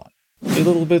let's move on. A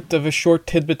little bit of a short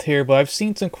tidbit here, but I've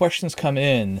seen some questions come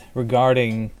in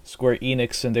regarding Square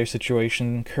Enix and their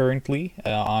situation currently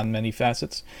on many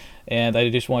facets. And I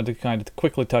just wanted to kind of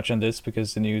quickly touch on this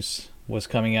because the news was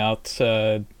coming out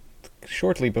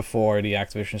shortly before the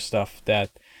Activision stuff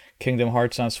that Kingdom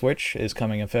Hearts on Switch is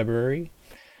coming in February.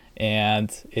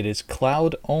 And it is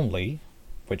cloud only,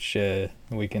 which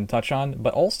we can touch on.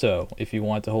 But also, if you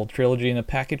want the whole trilogy in a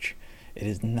package, it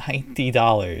is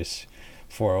 $90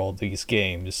 for all these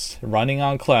games running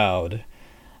on cloud.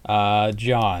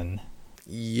 John.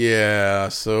 Yeah,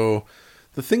 so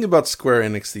the thing about Square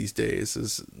Enix these days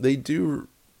is they do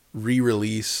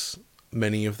re-release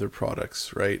many of their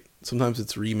products, right? Sometimes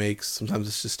it's remakes, sometimes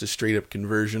it's just a straight up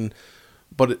conversion,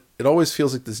 but it always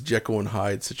feels like this Jekyll and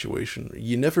Hyde situation.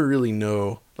 You never really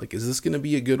know, like, is this going to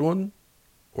be a good one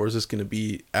or is this going to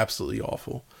be absolutely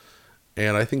awful?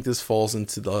 And I think this falls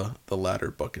into the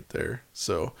latter bucket there.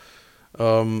 So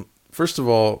first of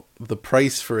all, the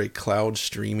price for a cloud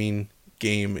streaming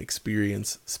game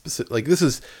experience, like this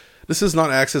is not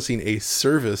accessing a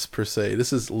service per se.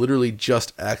 This is literally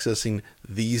just accessing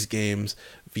these games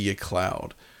via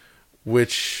cloud,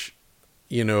 which,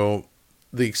 you know,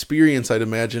 the experience, I'd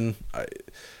imagine,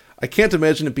 I can't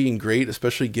imagine it being great,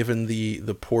 especially given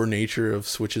the poor nature of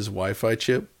Switch's Wi-Fi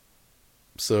chip.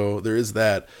 So there is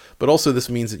that, but also this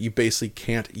means that you basically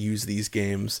can't use these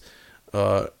games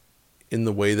in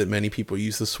the way that many people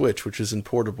use the Switch, which is in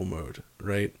portable mode,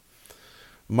 right?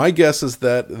 My guess is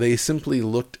that they simply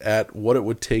looked at what it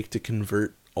would take to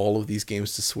convert all of these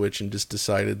games to Switch and just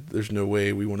decided there's no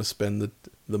way we want to spend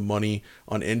the money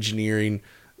on engineering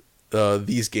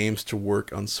these games to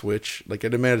work on Switch. Like,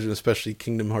 I'd imagine especially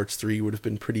Kingdom Hearts 3 would have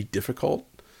been pretty difficult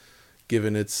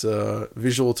given its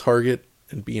visual target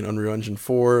and being Unreal Engine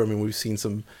 4. I mean, we've seen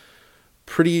some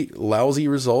pretty lousy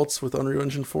results with Unreal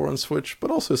Engine 4 on Switch,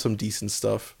 but also some decent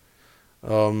stuff.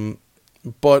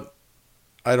 But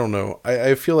I don't know.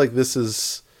 I feel like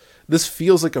this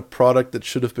feels like a product that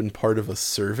should have been part of a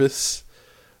service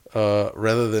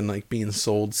rather than like being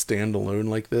sold standalone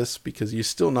like this, because you're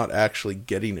still not actually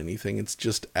getting anything. It's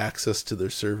just access to their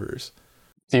servers.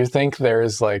 Do you think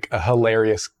there's like a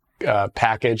hilarious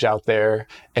package out there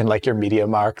in like your media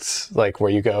marks, like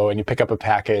where you go and you pick up a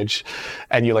package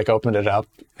and you like open it up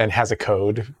and has a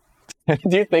code?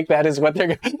 Do you think that's what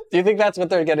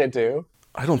they're gonna do?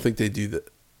 I don't think they do that.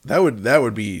 That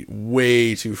would be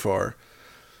way too far.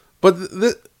 But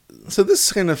so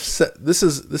this kind of this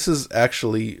is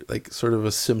actually like sort of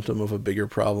a symptom of a bigger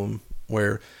problem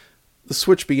where the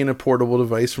Switch being a portable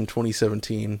device from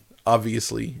 2017,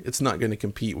 obviously it's not going to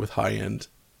compete with high-end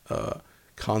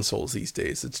consoles these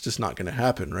days. It's just not going to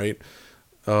happen, right?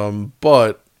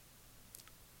 But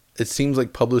it seems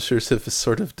like publishers have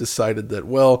sort of decided that,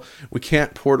 well, we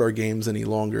can't port our games any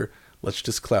longer. Let's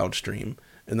just cloud stream.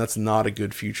 And that's not a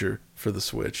good future for the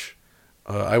Switch.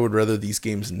 I would rather these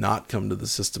games not come to the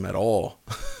system at all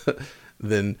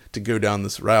than to go down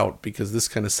this route, because this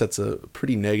kind of sets a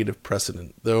pretty negative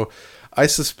precedent. Though I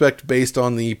suspect, based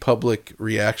on the public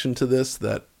reaction to this,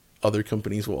 that other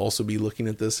companies will also be looking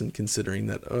at this and considering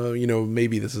that,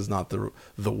 maybe this is not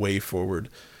the way forward.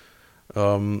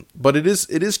 But it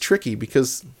is tricky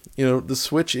because, the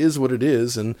Switch is what it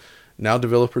is, and now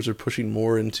developers are pushing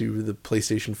more into the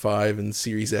PlayStation 5 and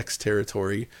Series X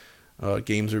territory.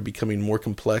 Games are becoming more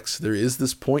complex. There is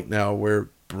this point now where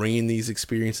bringing these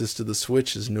experiences to the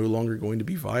Switch is no longer going to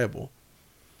be viable.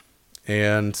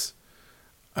 And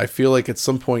I feel like at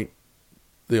some point,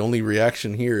 the only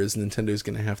reaction here is Nintendo's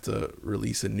going to have to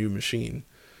release a new machine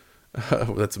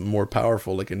that's more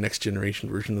powerful, like a next generation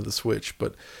version of the Switch.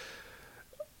 But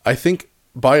I think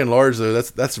by and large, though,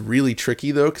 that's really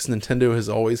tricky, though, because Nintendo has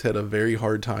always had a very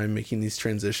hard time making these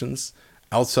transitions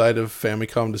outside of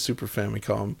Famicom to Super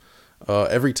Famicom.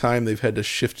 Every time they've had to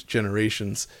shift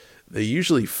generations, they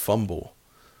usually fumble.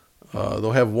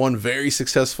 They'll have one very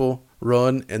successful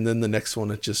run, and then the next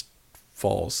one, it just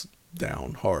falls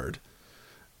down hard.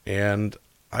 And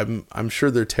I'm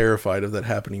sure they're terrified of that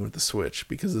happening with the Switch,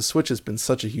 because the Switch has been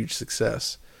such a huge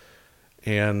success.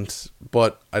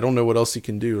 But I don't know what else you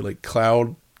can do. Like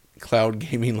cloud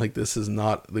gaming like this is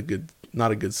not a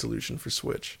good solution for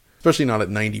Switch, especially not at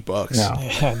 $90. No.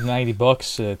 Yeah,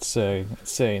 $90, it's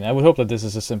insane. I would hope that this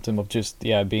is a symptom of just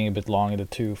being a bit long in the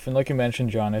tooth. And like you mentioned,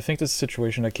 John, I think this is a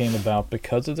situation that came about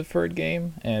because of the third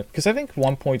game, and because I think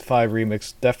 1.5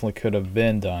 Remix definitely could have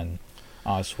been done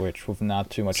on Switch with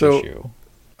not too much issue.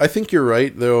 I think you're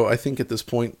right, though. I think at this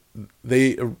point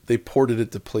they ported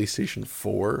it to PlayStation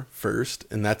 4 first,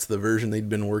 and that's the version they'd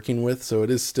been working with, so it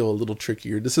is still a little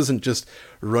trickier. This isn't just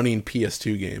running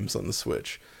PS2 games on the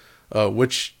Switch,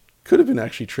 which could have been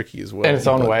actually tricky as well. In its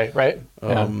own way, right?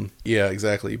 Yeah,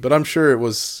 exactly. But I'm sure it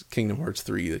was Kingdom Hearts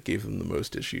 3 that gave them the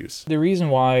most issues. The reason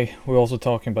why we're also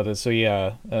talking about this,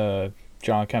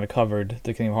 John kind of covered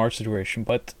the Kingdom Hearts situation,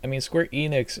 but I mean, Square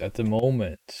Enix at the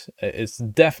moment is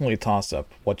definitely a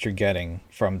toss-up what you're getting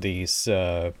from these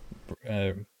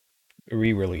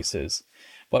re-releases.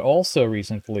 But also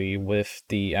recently with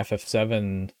the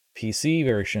FF7 PC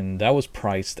version, that was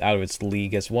priced out of its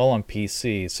league as well on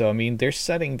PC. So I mean, they're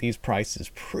setting these prices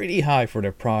pretty high for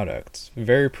their products,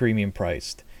 very premium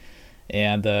priced.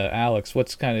 And Alex,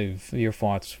 what's kind of your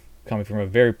thoughts coming from a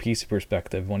very PC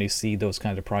perspective when you see those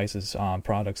kinds of prices on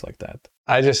products like that?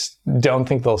 I just don't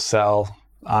think they'll sell,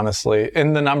 honestly,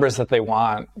 in the numbers that they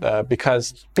want,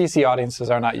 because PC audiences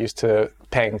are not used to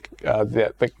paying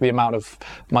the amount of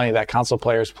money that console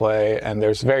players play, and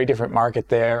there's a very different market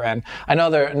there. And I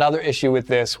know another issue with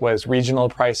this was regional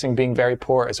pricing being very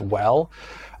poor as well,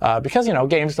 because,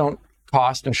 games don't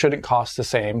cost and shouldn't cost the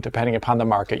same depending upon the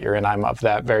market you're in. I'm of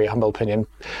that very humble opinion.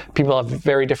 People have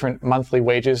very different monthly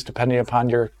wages depending upon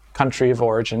your country of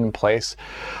origin and place.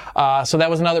 So that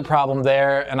was another problem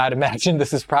there, and I'd imagine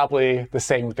this is probably the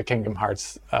same with the Kingdom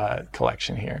Hearts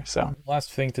collection here. So last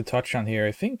thing to touch on here,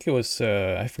 I think it was,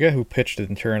 I forget who pitched it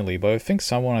internally, but I think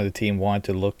someone on the team wanted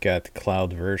to look at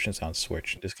cloud versions on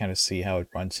Switch and just kind of see how it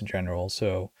runs in general.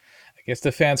 So I guess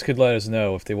the fans could let us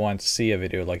know if they want to see a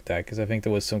video like that, because I think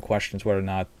there was some questions whether or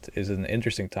not is an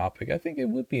interesting topic. I think it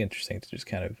would be interesting to just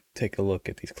kind of take a look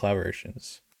at these cloud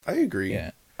versions. I agree.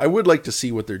 Yeah. I would like to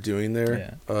see what they're doing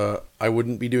there. Yeah. I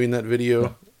wouldn't be doing that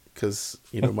video because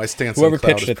my stance Whoever on cloud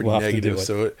pitched is it pretty will have to do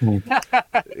negative. it.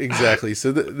 So exactly.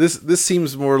 So this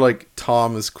seems more like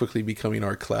Tom is quickly becoming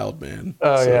our cloud man.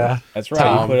 Oh, so, yeah. That's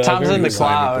right. Tom's in the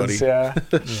assignment, clouds, yeah.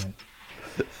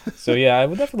 So yeah, I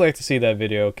would definitely like to see that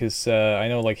video, because I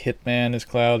know like Hitman is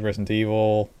cloud, Resident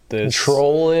Evil, this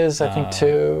Control is, I think,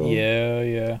 too.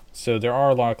 Yeah. So there are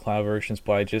a lot of cloud versions,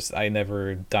 but I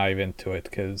never dive into it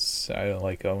because I don't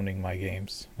like owning my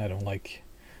games. I don't like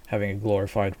having a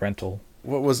glorified rental.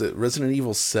 What was it? Resident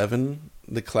Evil 7,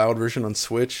 the cloud version on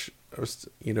Switch.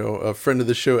 A friend of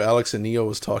the show, Alex and Neil,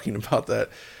 was talking about that.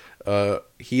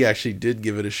 He actually did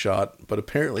give it a shot, but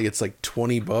apparently it's like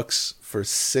 $20 for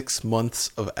 6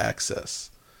 months of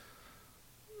access,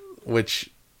 which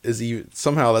is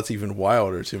somehow that's even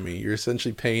wilder to me. You're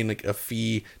essentially paying like a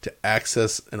fee to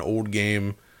access an old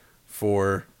game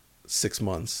for 6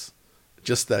 months,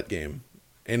 just that game,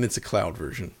 and it's a cloud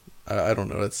version. I don't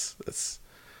know. It's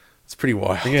pretty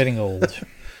wild. You're getting old.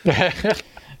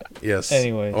 Yes.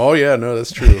 Anyway. Oh yeah, no,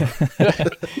 that's true.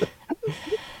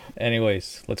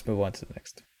 Anyways, let's move on to the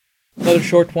next. Another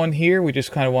short one here. We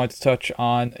just kind of wanted to touch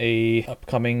on a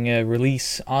upcoming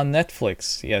release on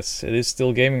Netflix. Yes, it is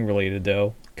still gaming related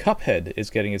though. Cuphead is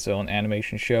getting its own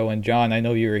animation show, and John, I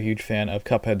know you're a huge fan of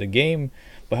Cuphead the game,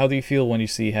 but how do you feel when you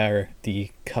see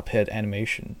the Cuphead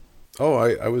animation? Oh,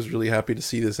 I was really happy to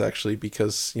see this actually,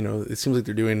 because it seems like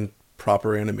they're doing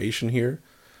proper animation here,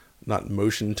 not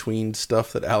motion tweened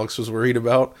stuff that Alex was worried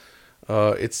about.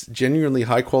 It's genuinely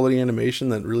high quality animation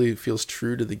that really feels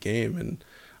true to the game, and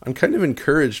I'm kind of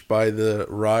encouraged by the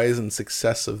rise and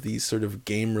success of these sort of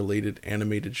game related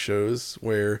animated shows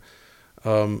where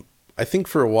I think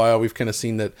for a while we've kind of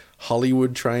seen that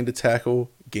Hollywood trying to tackle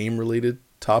game related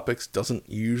topics doesn't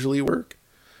usually work,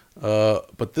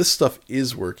 but this stuff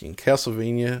is working.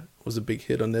 Castlevania was a big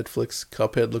hit on Netflix.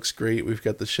 Cuphead looks great. We've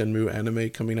got the Shenmue anime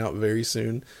coming out very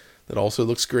soon that also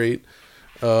looks great.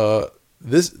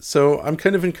 So I'm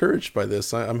kind of encouraged by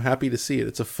this. I'm happy to see it.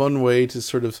 It's a fun way to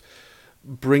sort of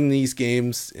bring these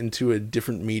games into a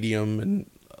different medium and,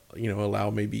 allow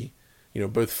maybe,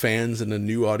 both fans and a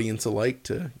new audience alike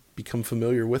to become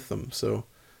familiar with them. So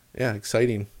yeah,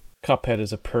 exciting. Cuphead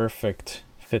is a perfect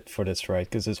fit for this, right?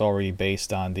 Because it's already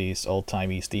based on these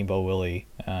old-timey Steamboat Willie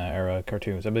era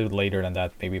cartoons. A bit later than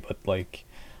that maybe, but like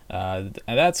And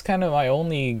that's kind of my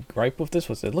only gripe with this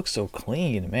was it looks so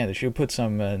clean. Man, they should put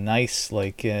some nice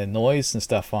noise and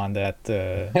stuff on that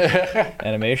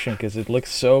animation because it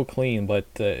looks so clean, but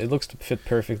it looks to fit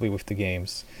perfectly with the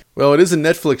games. Well, it is a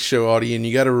Netflix show, Audie, and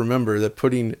you got to remember that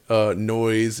putting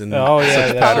noise and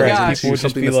such patterns into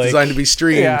something that's designed to be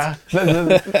streamed,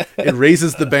 it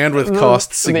raises the bandwidth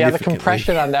costs significantly. The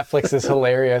compression on Netflix is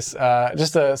hilarious.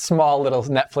 Just a small little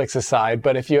Netflix aside,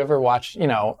 but if you ever watch,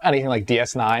 anything like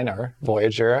DS9 or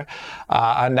Voyager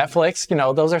on Netflix,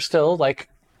 those are still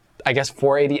I guess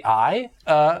 480i,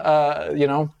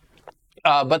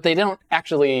 but they don't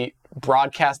actually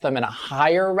broadcast them in a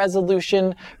higher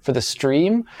resolution for the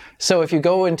stream. So if you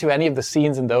go into any of the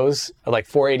scenes in those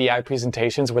 480i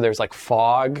presentations where there's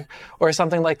fog or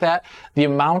something like that, the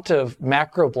amount of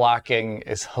macro blocking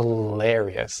is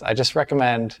hilarious. I just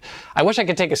recommend, I wish I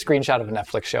could take a screenshot of a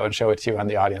Netflix show and show it to you on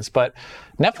the audience, but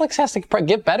Netflix has to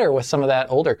get better with some of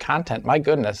that older content. My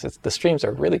goodness, the streams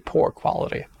are really poor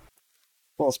quality.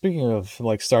 Well, speaking of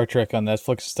Star Trek on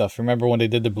Netflix stuff, remember when they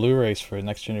did the Blu-rays for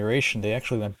Next Generation, they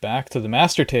actually went back to the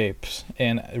master tapes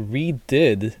and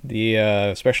redid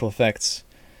the special effects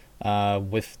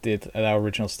with our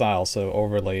original style, so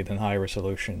overlaid in high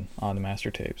resolution on the master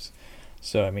tapes.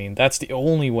 So, I mean, that's the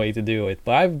only way to do it.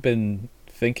 But I've been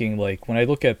thinking, when I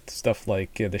look at stuff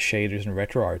like the shaders and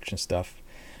RetroArch and stuff,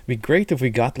 it'd be great if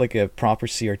we got a proper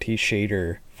CRT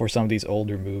shader for some of these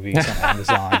older movies on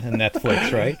Amazon and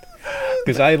Netflix, right?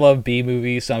 Because I love B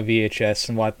movies on VHS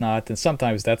and whatnot, and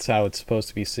sometimes that's how it's supposed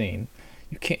to be seen.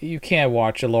 You can't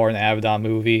watch a Lauren Avedon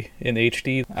movie in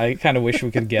HD. I kind of wish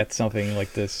we could get something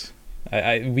like this.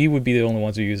 We would be the only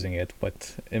ones who are using it,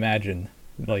 but imagine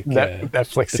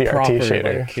Netflix the CRT proper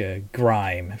shader.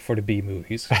 grime for the B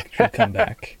movies should come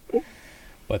back.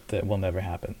 But that will never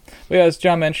happen. But yeah, as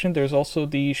John mentioned, there's also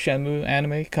the Shenmue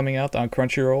anime coming out on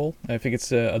Crunchyroll. I think it's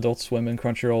Adult Swim and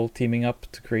Crunchyroll teaming up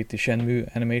to create the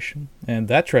Shenmue animation. And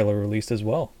that trailer released as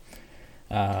well.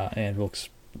 And looks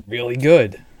really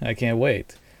good. I can't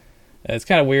wait. It's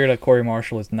kind of weird that Corey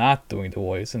Marshall is not doing the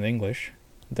voice in English.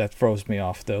 That throws me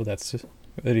off, though. That's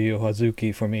Ryo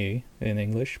Hazuki for me in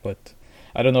English. But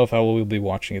I don't know if I will be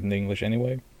watching it in English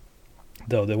anyway.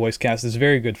 Though the voice cast is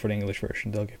very good for the English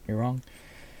version, don't get me wrong.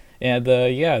 And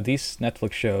these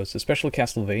Netflix shows, especially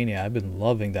Castlevania, I've been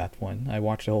loving that one. I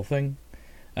watched the whole thing.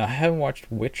 I haven't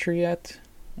watched Witcher yet.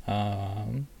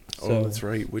 That's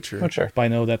right, Witcher. Witcher. But I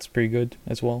know that's pretty good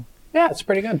as well. Yeah, it's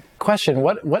pretty good. Question,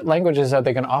 what languages are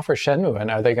they going to offer Shenmue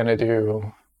in? Are they going to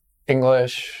do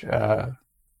English,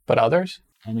 but others?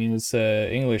 I mean, it's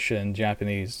English and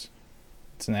Japanese.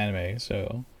 It's an anime,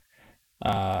 so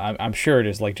I'm sure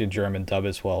there's a German dub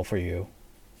as well for you.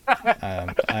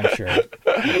 I'm sure.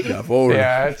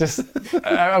 Yeah,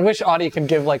 I wish Audie could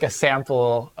give a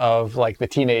sample of the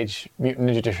Teenage Mutant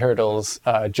Ninja Turtles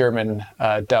German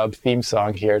dub theme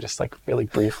song here, just really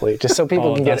briefly, just so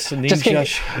people can get it.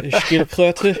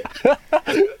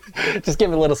 Just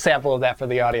give a little sample of that for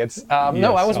the audience.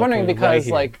 No, I was wondering because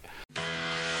Hey,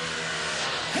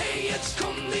 it's the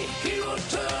Hero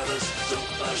Turtles,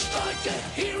 super starke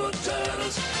Hero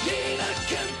Turtles, jeder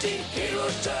kennt die Hero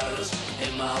Turtles.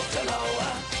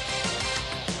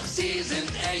 Sie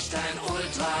sind echt ein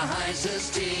ultra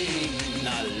heißes Team.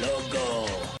 Na logo.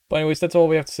 But anyways, that's all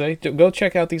we have to say. Go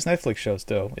check out these Netflix shows,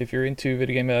 though. If you're into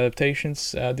video game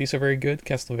adaptations, these are very good.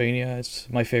 Castlevania is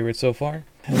my favorite so far.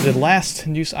 And the last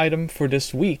news item for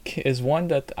this week is one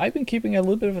that I've been keeping a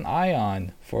little bit of an eye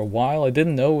on for a while. I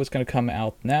didn't know it was going to come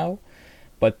out now,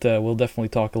 but we'll definitely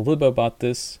talk a little bit about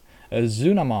this.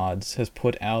 Zunamods has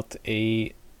put out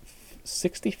a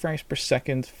 60 frames per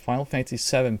second Final Fantasy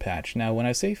VII patch. Now, when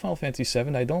I say Final Fantasy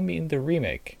VII, I don't mean the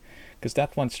remake, because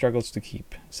that one struggles to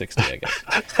keep 60, I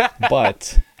guess.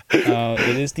 But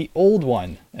it is the old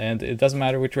one, and it doesn't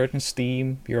matter which version,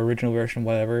 Steam, your original version,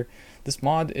 whatever. This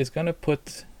mod is going to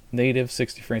put native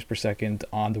 60 frames per second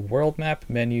on the world map,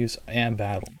 menus, and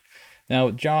battle. Now,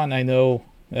 John, I know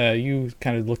you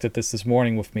kind of looked at this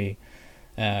morning with me.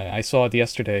 I saw it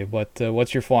yesterday, but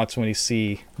what's your thoughts when you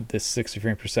see this 60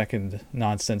 frames per second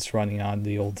nonsense running on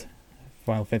the old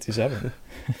Final Fantasy VII?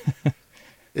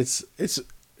 It's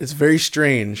very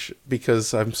strange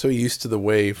because I'm so used to the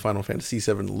way Final Fantasy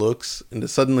VII looks, and to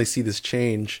suddenly see this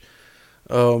change,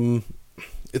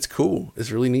 it's cool. It's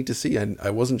really neat to see.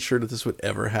 I wasn't sure that this would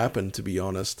ever happen, to be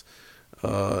honest.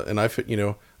 And I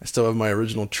still have my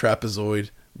original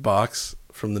Trapezoid box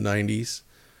from the 90s.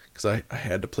 Because I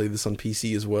had to play this on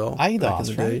PC as well.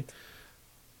 IDOS, right?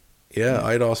 Yeah,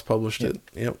 IDOS published it.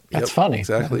 Yep. That's funny.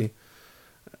 Exactly.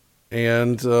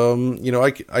 And,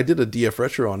 I did a DF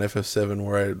Retro on FF7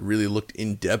 where I really looked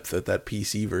in depth at that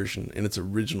PC version in its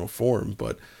original form.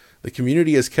 But The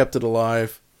community has kept it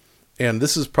alive, and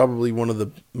this is probably one of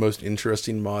the most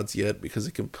interesting mods yet because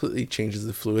it completely changes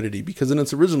the fluidity. Because in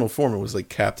its original form, it was like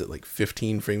capped at like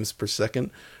 15 frames per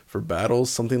second for battles,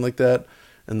 something like that,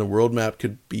 and the world map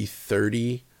could be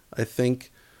 30, I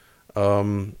think.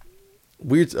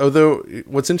 Weird. Although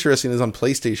what's interesting is on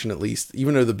PlayStation, at least,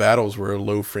 even though the battles were a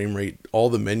low frame rate, all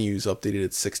the menus updated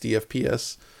at 60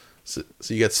 FPS. So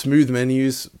you got smooth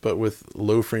menus, but with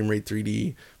low frame rate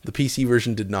 3D. The PC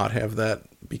version did not have that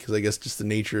because I guess just the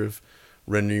nature of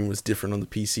rendering was different on the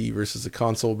PC versus the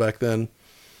console back then.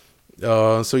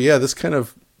 So yeah, this kind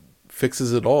of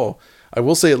fixes it all. I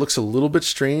will say it looks a little bit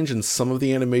strange, and some of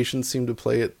the animations seem to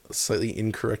play at a slightly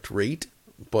incorrect rate.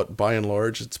 But by and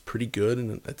large, it's pretty good,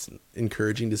 and it's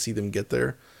encouraging to see them get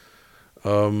there.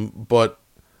 But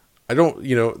I don't,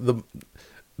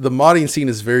 the modding scene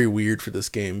is very weird for this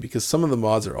game because some of the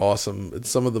mods are awesome and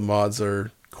some of the mods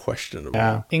are questionable.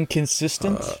 Yeah.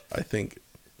 Inconsistent? I think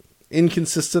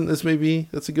inconsistent is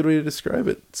that's a good way to describe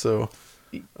it. So,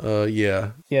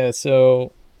 yeah. Yeah,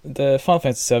 so the Final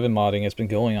Fantasy VII modding has been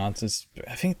going on since,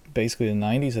 I think, basically the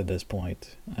 90s at this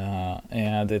point.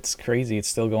 And it's crazy. It's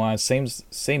still going on.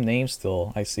 Same name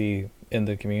still, I see in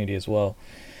the community as well.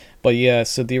 But yeah,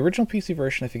 so the original PC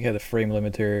version, I think, had a frame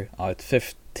limiter at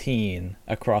 15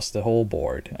 across the whole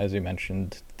board, as you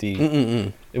mentioned.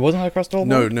 It wasn't across the whole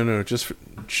board? No.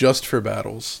 Just for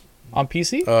battles. On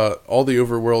PC? All the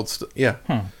overworld yeah.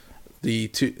 Huh.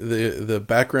 The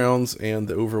backgrounds and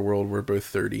the overworld were both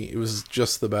 30. It was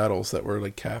just the battles that were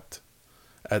like capped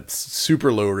at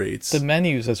super low rates. The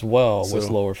menus as well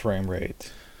was lower frame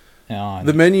rate.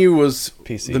 The menu was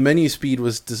PC. The menu speed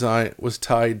was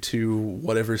tied to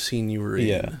whatever scene you were in.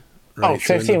 Yeah. Right? Oh,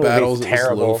 15 in the battles, would be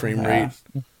terrible. it was low frame rate.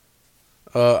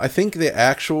 I think the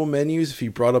actual menus, if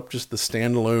you brought up just the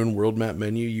standalone world map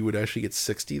menu, you would actually get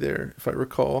 60 there, if I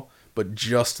recall. But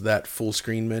just that full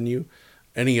screen menu.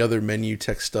 Any other menu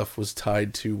text stuff was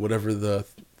tied to whatever the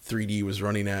 3D was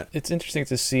running at. It's interesting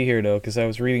to see here, though, because I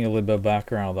was reading a little bit of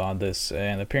background on this,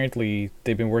 and apparently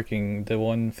they've been working. The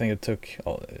one thing that took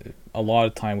a lot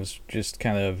of time was just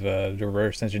kind of the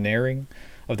reverse engineering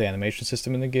of the animation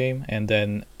system in the game, and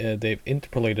then they've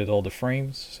interpolated all the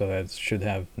frames, so that it should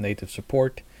have native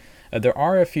support. There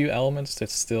are a few elements that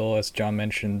still, as John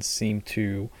mentioned, seem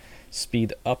to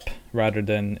speed up rather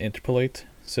than interpolate.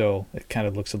 So it kind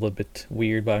of looks a little bit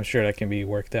weird, but I'm sure that can be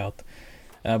worked out.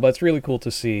 But it's really cool to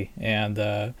see. And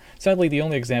sadly, the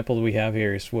only example that we have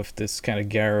here is with this kind of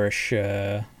garish,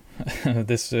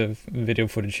 this video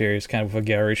footage here is kind of a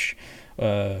garish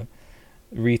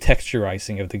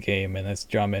retexturizing of the game. And as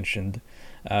John mentioned,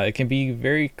 it can be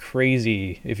very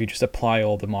crazy if you just apply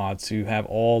all the mods. You have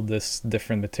all this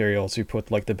different materials. You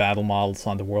put like the battle models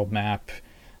on the world map.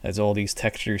 There's all these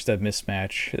textures that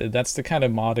mismatch. That's the kind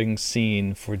of modding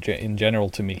scene in general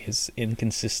to me, is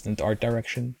inconsistent art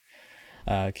direction.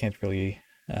 Can't really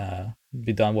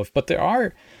be done with. But there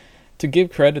are, to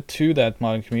give credit to that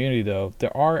modding community though,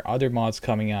 there are other mods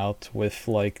coming out with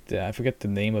like, I forget the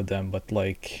name of them, but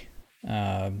like,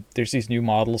 there's these new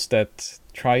models that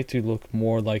try to look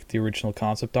more like the original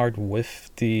concept art with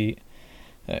the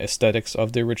aesthetics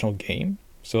of the original game.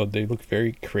 So they look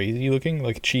very crazy looking,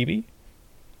 like chibi.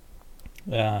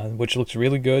 Which looks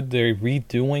really good. They're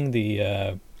redoing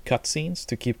the cutscenes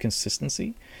to keep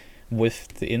consistency with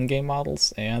the in-game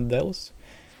models and those.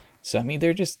 So I mean,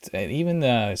 they're just, even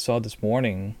I saw this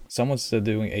morning, someone's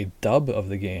doing a dub of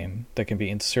the game that can be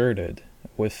inserted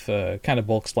with kind of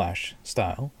bulk splash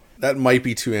style. That might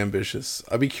be too ambitious.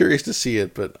 I'd be curious to see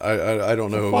it, but I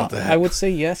don't know about that. I would say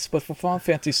yes, but for Final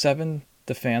Fantasy VII,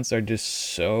 the fans are just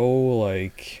so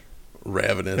like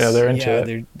ravenous. Yeah, they're into it.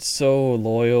 They're so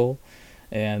loyal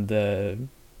and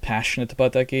passionate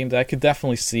about that game that I could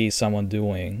definitely see someone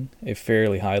doing a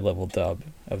fairly high level dub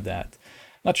of that.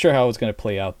 Not sure how it's going to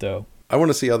play out though. I want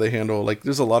to see how they handle, like,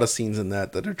 there's a lot of scenes in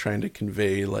that are trying to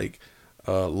convey like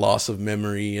loss of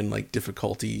memory and like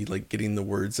difficulty, like getting the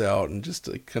words out, and just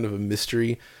like kind of a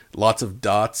mystery. Lots of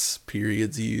dots,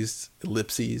 periods used,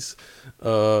 ellipses.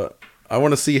 I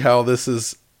want to see how this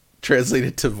is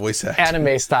translated to voice acting.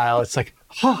 Anime style, it's like,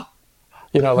 huh.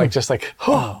 Like just like,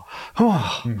 oh.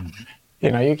 I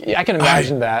can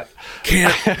imagine that.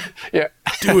 Can't yeah.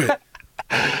 do it.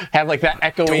 Have like that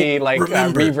echoey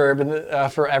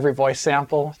reverb for every voice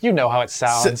sample. You know how it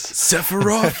sounds.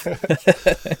 Sephiroth.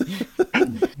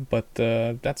 But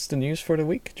that's the news for the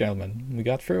week, gentlemen. We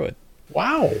got through it.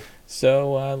 Wow.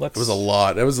 So let's. It was a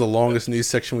lot. That was the longest news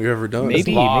section we've ever done.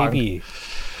 Maybe.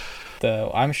 Though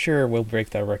I'm sure we'll break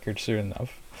that record soon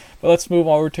enough. But let's move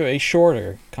over to a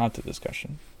shorter content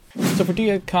discussion. So for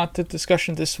the content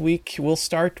discussion this week, we'll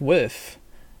start with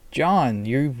John,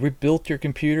 you rebuilt your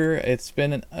computer. It's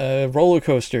been a roller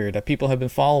coaster that people have been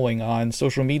following on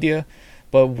social media.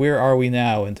 But where are we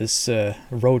now in this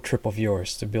road trip of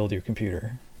yours to build your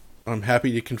computer? I'm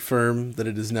happy to confirm that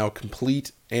it is now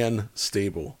complete and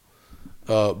stable.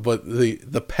 But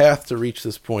the path to reach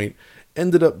this point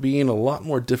ended up being a lot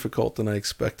more difficult than I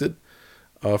expected,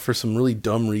 for some really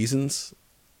dumb reasons.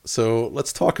 So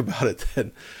let's talk about it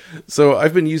then. So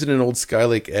I've been using an old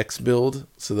Skylake X build,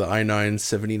 so the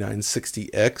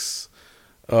i9-7960X.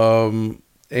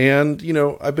 And,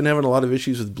 I've been having a lot of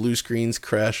issues with blue screens,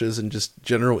 crashes, and just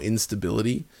general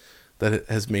instability that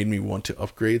has made me want to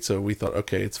upgrade. So we thought,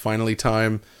 okay, it's finally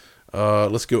time.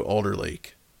 Let's go Alder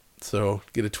Lake. So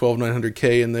get a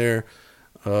 12900K in there,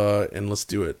 and let's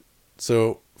do it.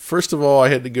 So first of all, I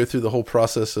had to go through the whole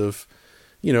process of,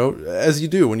 as you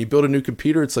do when you build a new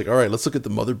computer, it's like, all right, let's look at the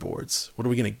motherboards. What are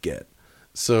we going to get?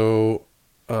 So,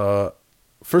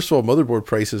 first of all, motherboard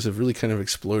prices have really kind of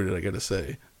exploded. I got to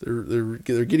say,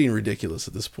 they're getting ridiculous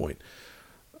at this point.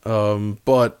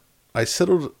 But I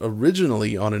settled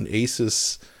originally on an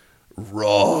Asus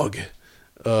ROG,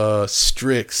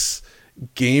 Strix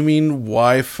gaming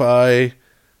Wi-Fi.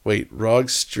 Wait,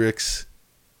 ROG Strix,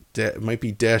 it might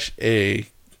be -A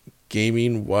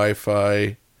gaming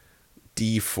Wi-Fi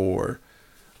D4.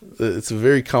 It's a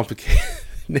very complicated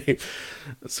name.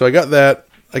 So I got that.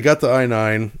 I got the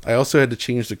i9. I also had to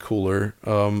change the cooler.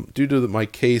 Due to my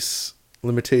case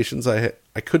limitations, I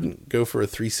couldn't go for a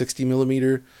 360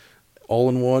 millimeter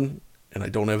all-in-one, and I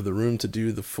don't have the room to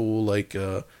do the full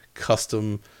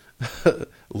custom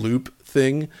loop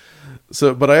thing.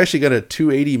 So, but I actually got a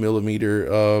 280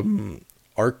 millimeter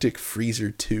Arctic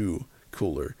Freezer 2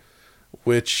 cooler,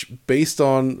 which, based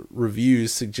on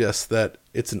reviews, suggests that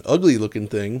it's an ugly looking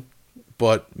thing,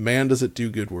 but man, does it do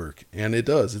good work. And it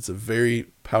does. It's a very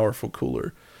powerful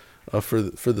cooler for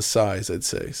the size, I'd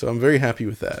say. So I'm very happy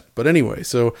with that. But anyway,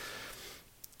 so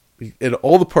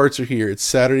all the parts are here. It's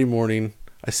Saturday morning.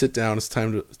 I sit down. It's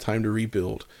time to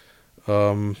rebuild.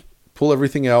 Pull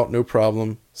everything out, no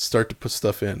problem. Start to put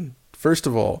stuff in. First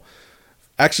of all,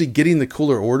 actually getting the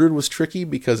cooler ordered was tricky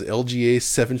because LGA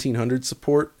 1700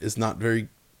 support is not very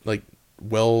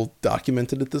well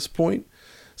documented at this point.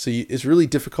 So it's really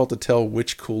difficult to tell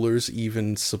which coolers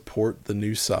even support the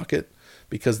new socket,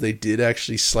 because they did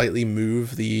actually slightly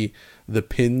move the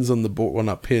pins on the board. Well,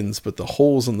 not pins, but the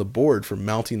holes on the board for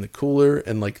mounting the cooler,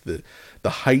 and the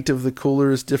height of the cooler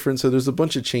is different. So there's a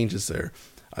bunch of changes there.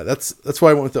 That's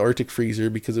why I went with the Arctic Freezer,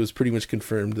 because it was pretty much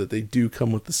confirmed that they do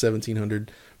come with the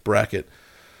 1700 bracket.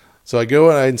 So I go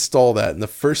and I install that, and the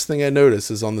first thing I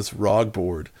notice is on this ROG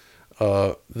board,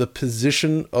 the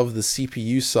position of the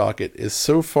CPU socket is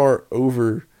so far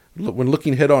over, when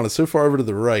looking head on, it's so far over to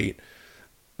the right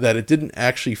that it didn't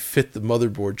actually fit the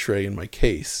motherboard tray in my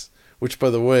case, which, by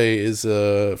the way, is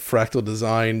a Fractal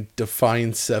Design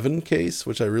Define 7 case,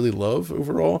 which I really love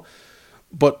overall.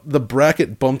 But the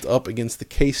bracket bumped up against the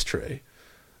case tray.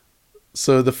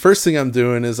 So the first thing I'm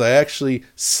doing is I actually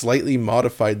slightly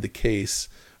modified the case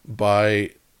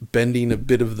by bending a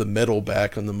bit of the metal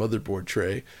back on the motherboard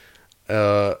tray.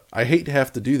 I hate to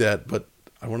have to do that, but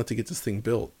I wanted to get this thing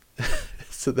built.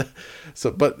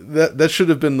 But that should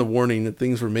have been the warning that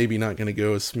things were maybe not going to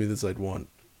go as smooth as I'd want.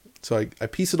 So I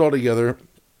piece it all together,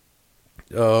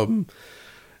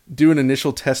 do an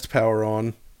initial test power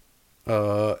on,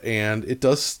 and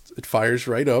it fires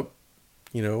right up.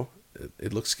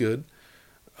 It looks good.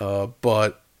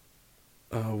 But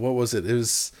what was it? It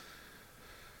was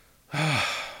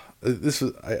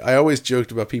I always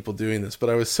joked about people doing this, but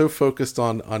I was so focused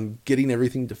on getting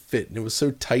everything to fit, and it was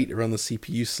so tight around the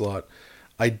CPU slot.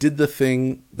 I did the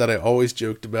thing that I always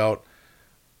joked about.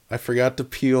 I forgot to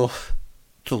peel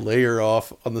the layer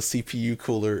off on the CPU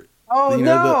cooler. Oh,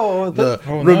 no!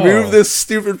 Remove this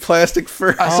stupid plastic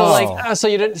first. So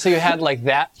you didn't. So you had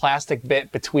that plastic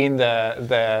bit between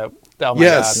the. Oh my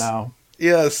yes. God! No.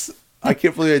 Yes, I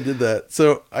can't believe I did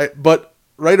that. But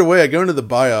right away I go into the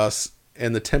BIOS,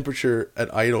 and the temperature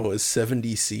at idle is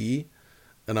 70 C,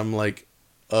 and I'm like,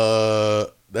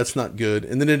 that's not good.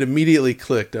 And then it immediately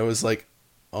clicked. I was like,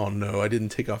 oh no, I didn't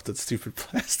take off that stupid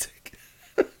plastic.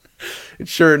 And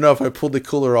sure enough, I pulled the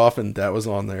cooler off, and that was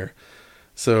on there.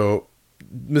 So,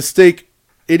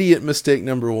 idiot mistake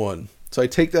number one. So I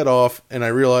take that off, and I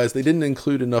realize they didn't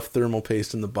include enough thermal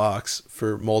paste in the box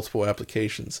for multiple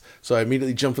applications. So I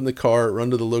immediately jump in the car, run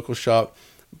to the local shop,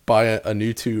 buy a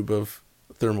new tube of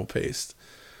thermal paste.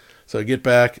 So I get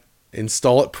back,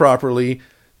 install it properly.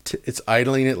 It's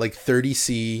idling at 30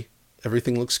 C.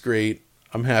 Everything looks great.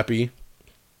 I'm happy.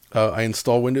 I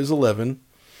install Windows 11.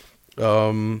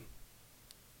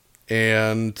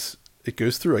 And it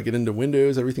goes through. I get into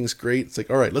Windows, everything's great. It's like,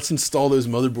 all right, let's install those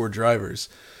motherboard drivers.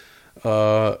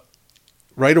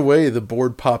 Right away, the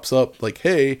board pops up like,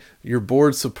 hey, your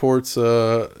board supports,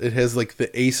 it has like the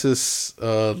Asus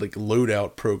like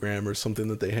loadout program or something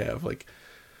that they have. Like,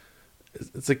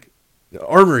 it's like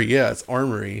Armory. Yeah, it's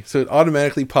Armory. So it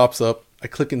automatically pops up. I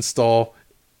click install.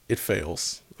 It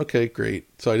fails. Okay, great.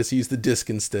 So I just use the disk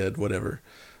instead, whatever.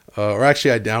 Or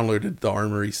actually, I downloaded the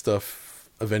Armory stuff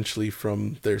eventually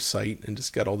from their site and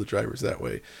just got all the drivers that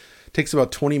way. It takes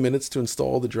about 20 minutes to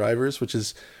install the drivers, which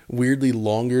is weirdly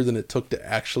longer than it took to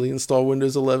actually install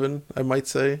Windows 11, I might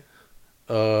say.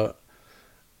 And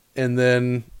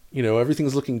then,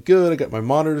 everything's looking good. I got my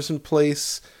monitors in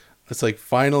place. It's like,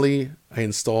 finally, I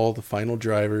install the final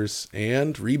drivers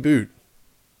and reboot.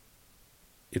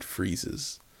 It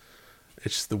freezes.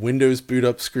 It's just the Windows boot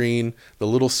up screen, the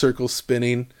little circle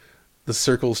spinning, the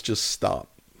circles just stop.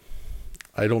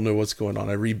 I don't know what's going on.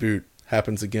 I reboot,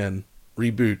 happens again.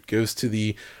 Reboot, goes to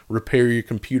the repair your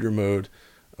computer mode,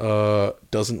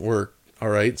 doesn't work. All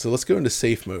right, so let's go into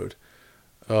safe mode.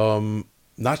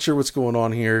 Not sure what's going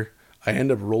on here. I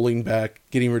end up rolling back,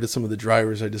 getting rid of some of the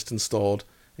drivers I just installed,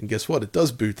 and guess what? It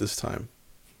does boot this time.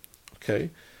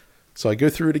 Okay, so I go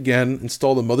through it again,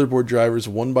 install the motherboard drivers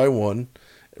one by one,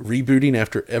 rebooting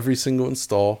after every single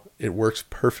install. It works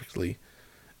perfectly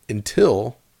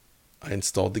until I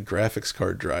installed the graphics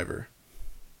card driver.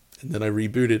 And then I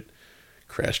rebooted,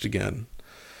 crashed again.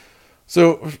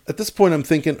 So at this point I'm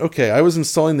thinking, okay, I was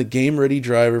installing the game ready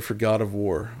driver for God of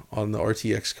War on the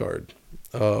RTX card.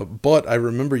 But I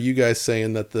remember you guys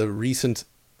saying that the recent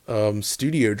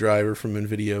studio driver from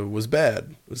NVIDIA was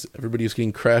bad. Everybody was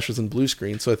getting crashes and blue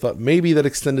screen. So I thought maybe that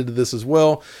extended to this as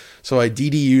well. So I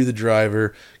DDU the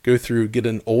driver, go through, get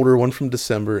an older one from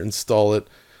December, install it.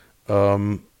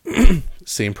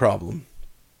 Same problem.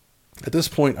 At this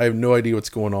point, I have no idea what's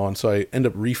going on. So I end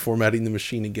up reformatting the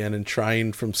machine again and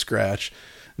trying from scratch.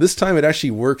 This time it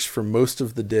actually works for most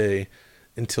of the day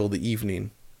until the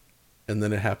evening. And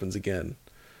then it happens again.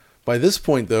 By this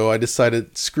point, though, I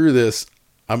decided, screw this.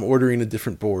 I'm ordering a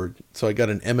different board. So I got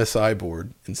an MSI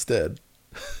board instead.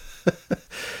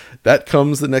 That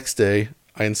comes the next day.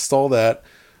 I install that.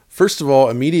 First of all,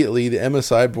 immediately the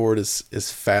MSI board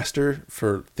is faster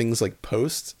for things like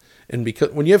post. And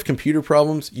because when you have computer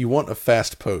problems, you want a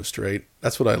fast post, right?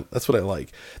 That's what I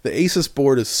like. The Asus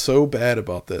board is so bad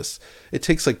about this. It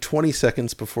takes like 20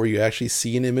 seconds before you actually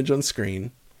see an image on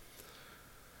screen.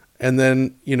 And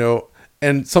then,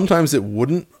 and sometimes it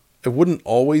wouldn't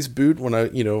always boot when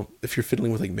if you're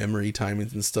fiddling with like memory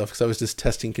timings and stuff, because I was just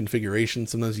testing configuration.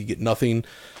 Sometimes you get nothing.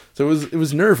 So it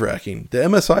was nerve wracking. The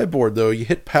MSI board though, you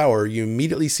hit power, you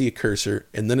immediately see a cursor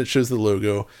and then it shows the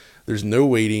logo. There's no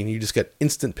waiting. You just get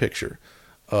instant picture.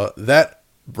 That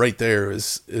right there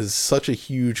is such a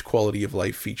huge quality of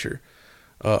life feature.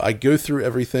 I go through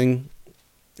everything,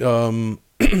 and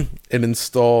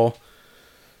install.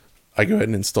 I go ahead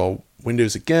and install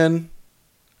Windows again.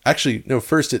 Actually, no,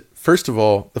 first of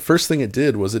all, the first thing it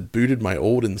did was it booted my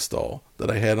old install that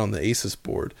I had on the Asus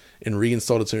board and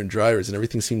reinstalled its own drivers, and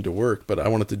everything seemed to work, but I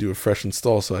wanted to do a fresh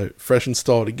install. So I fresh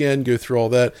install it again, go through all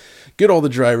that, get all the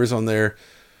drivers on there.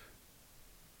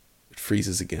 It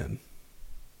freezes again.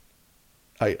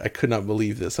 I could not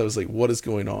believe this. I was like, what is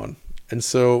going on? And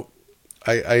so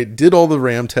I did all the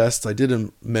RAM tests. I did a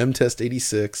mem test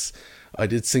 86. I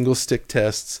did single stick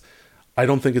tests. I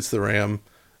don't think it's the RAM.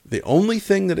 The only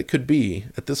thing that it could be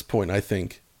at this point, I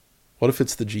think, what if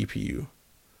it's the GPU?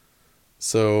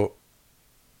 So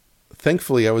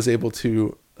thankfully I was able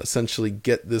to essentially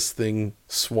get this thing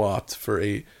swapped for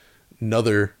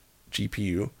another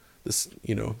GPU. This,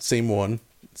 same one,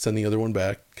 send the other one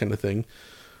back kind of thing.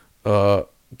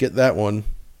 Get that one.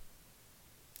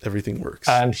 Everything works.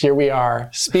 And here we are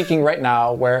speaking right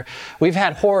now, where we've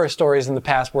had horror stories in the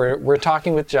past where we're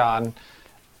talking with John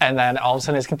and then all of a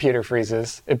sudden his computer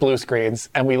freezes, it blue screens,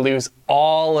 and we lose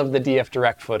all of the DF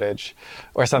Direct footage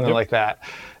or something like that.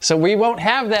 So we won't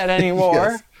have that anymore.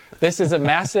 Yes. This is a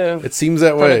massive it seems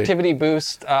that productivity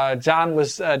boost. John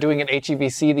was doing an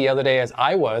HEVC the other day, as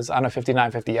I was, on a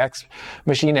 5950X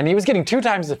machine, and he was getting 2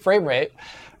 times the frame rate.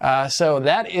 So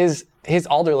that is, his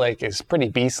Alder Lake is pretty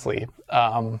beastly.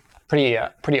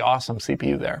 Pretty awesome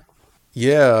CPU there.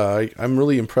 Yeah, I'm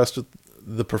really impressed with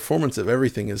the performance of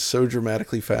everything. Is so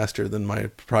dramatically faster than my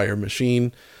prior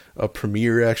machine.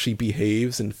 Premiere actually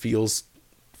behaves and feels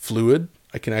fluid.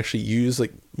 I can actually use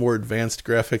like more advanced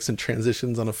graphics and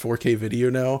transitions on a 4K video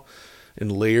now and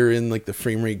layer in like the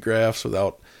frame rate graphs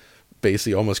without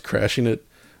basically almost crashing it.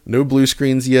 No blue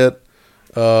screens yet.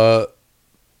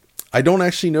 I don't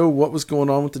actually know what was going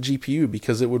on with the GPU,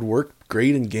 because it would work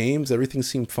great in games. Everything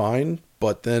seemed fine.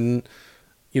 But then,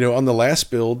 on the last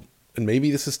build, and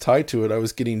maybe this is tied to it, I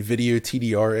was getting video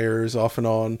TDR errors off and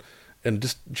on, and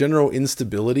just general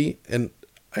instability. And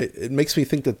it makes me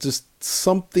think that just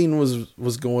something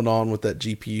was going on with that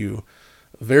GPU.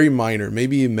 Very minor,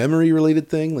 maybe a memory related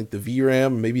thing like the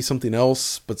VRAM, maybe something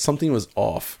else, but something was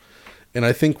off. And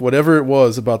I think whatever it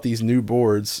was about these new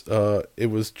boards, it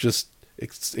was just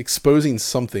exposing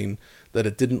something that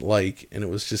it didn't like, and it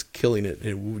was just killing it.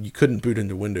 And you couldn't boot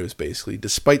into Windows, basically,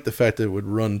 despite the fact that it would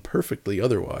run perfectly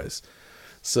otherwise.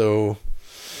 So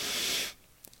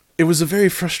it was a very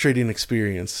frustrating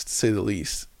experience, to say the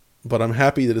least. But I'm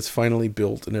happy that it's finally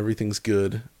built and everything's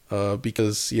good,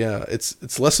 because, yeah,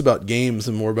 it's less about games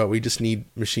and more about we just need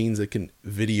machines that can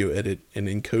video edit and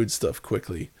encode stuff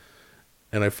quickly.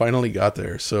 And I finally got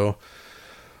there. So,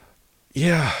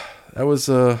 yeah, that was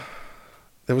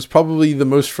probably the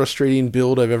most frustrating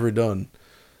build I've ever done.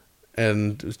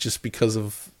 And it's just because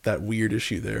of that weird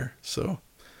issue there. So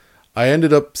I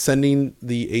ended up sending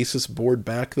the Asus board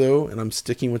back, though, and I'm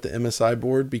sticking with the MSI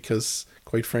board because,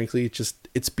 quite frankly,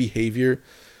 its behavior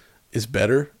is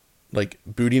better. Like,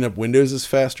 booting up Windows is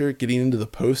faster, getting into the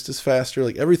post is faster.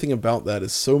 Like, everything about that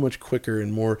is so much quicker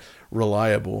and more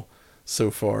reliable so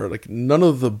far. Like, none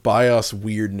of the BIOS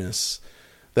weirdness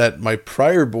that my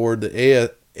prior board,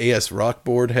 the AS Rock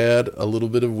board, had a little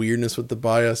bit of weirdness with the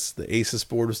BIOS. The Asus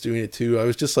board was doing it too. I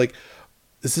was just like,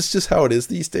 is this just how it is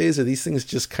these days? Are these things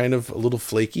just kind of a little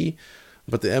flaky?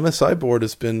 But the MSI board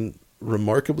has been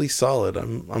remarkably solid.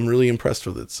 I'm really impressed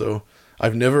with it. So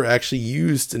I've never actually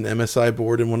used an MSI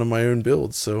board in one of my own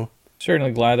builds. So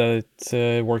certainly glad that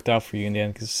it worked out for you in the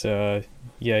end, because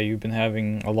yeah, you've been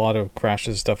having a lot of crashes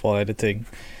and stuff while editing.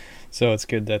 So it's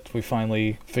good that we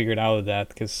finally figured out that,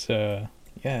 because yeah,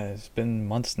 it's been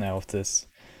months now of this.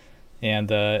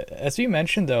 And as you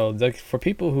mentioned, though, for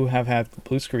people who have had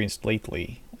blue screens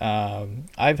lately,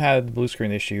 I've had blue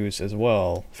screen issues as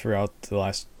well throughout the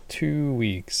last 2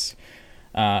 weeks.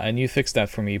 And you fixed that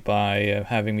for me by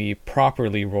having me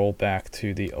properly roll back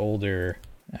to the older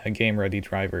game-ready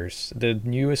drivers. The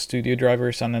newest studio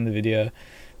drivers on NVIDIA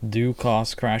do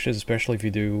cause crashes, especially if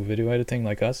you do video editing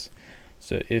like us.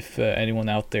 So if anyone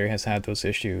out there has had those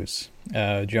issues,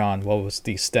 John, what was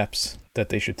the steps that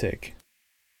they should take?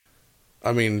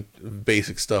 I mean,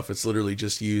 basic stuff. It's literally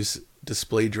just use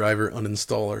display driver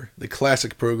uninstaller, the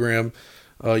classic program.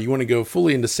 You want to go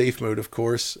fully into safe mode, of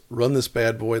course, run this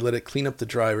bad boy, let it clean up the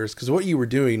drivers. Because what you were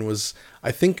doing was,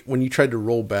 I think when you tried to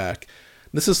roll back,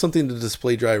 this is something the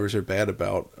display drivers are bad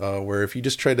about, where if you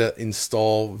just try to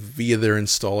install via their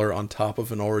installer on top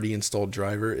of an already installed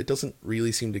driver, it doesn't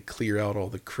really seem to clear out all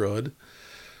the crud.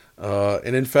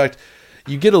 And in fact,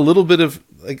 you get a little bit of,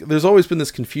 like, there's always been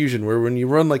this confusion where when you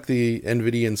run like the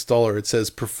NVIDIA installer, it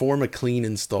says perform a clean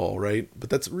install, right?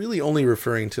 But that's really only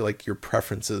referring to like your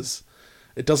preferences.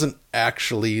 It doesn't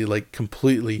actually like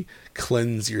completely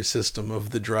cleanse your system of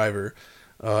the driver.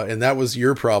 And that was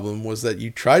your problem, was that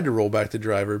you tried to roll back the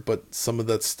driver, but some of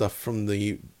that stuff from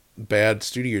the bad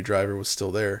studio driver was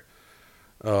still there.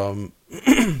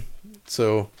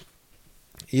 So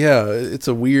yeah, it's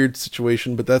a weird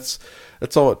situation, but that's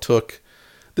all it took.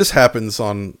 This happens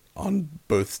on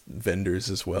both vendors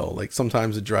as well. Like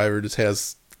sometimes a driver just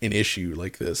has an issue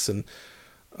like this, and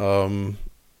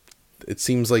it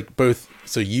seems like both.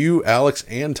 So you, Alex,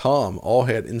 and Tom all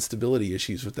had instability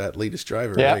issues with that latest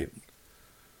driver, yeah. Right?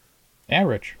 And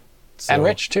Rich. So, and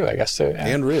Rich too, I guess too. Yeah.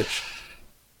 And Rich.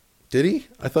 Did he?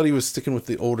 I thought he was sticking with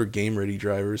the older game ready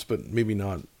drivers, but maybe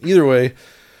not. Either way,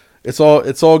 it's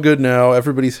all good now.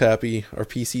 Everybody's happy. Our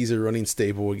PCs are running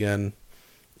stable again.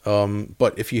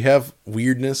 But if you have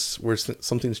weirdness where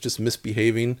something's just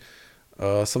misbehaving,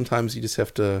 sometimes you just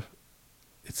have to,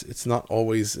 it's not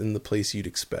always in the place you'd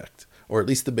expect, or at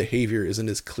least the behavior isn't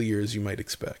as clear as you might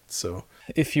expect. So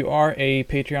if you are a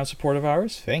Patreon supporter of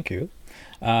ours, thank you.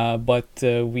 But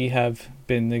we have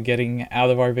been getting out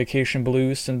of our vacation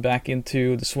blues and back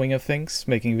into the swing of things,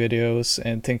 making videos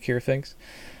and taking care of things.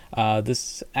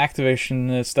 This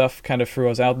Activision stuff kind of threw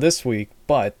us out this week,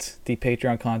 but the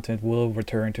Patreon content will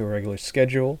return to a regular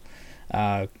schedule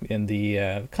in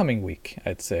the coming week,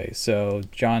 I'd say. So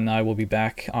John and I will be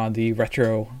back on the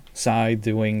retro side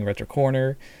doing Retro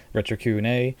Corner, Retro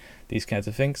Q&A, these kinds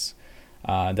of things.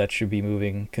 That should be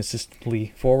moving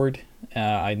consistently forward.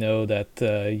 I know that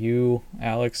you,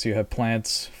 Alex, you have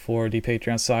plans for the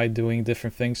Patreon side doing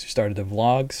different things. You started the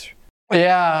vlogs.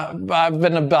 Yeah, I've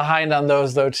been behind on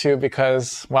those though too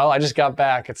because, well, I just got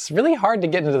back. It's really hard to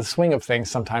get into the swing of things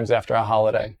sometimes after a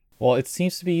holiday. Well, it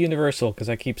seems to be universal because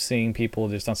I keep seeing people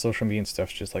just on social media and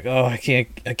stuff, just like, oh, I can't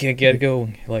get it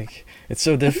going. Like, it's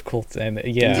so difficult, and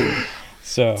yeah,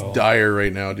 so It's dire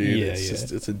right now, dude. Yeah, It's yeah.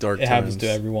 just it's a dark. It happens to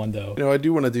everyone, though. I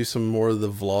do want to do some more of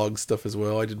the vlog stuff as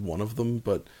well. I did one of them,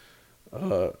 but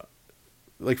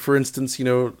like for instance,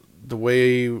 the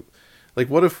way, like,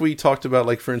 what if we talked about,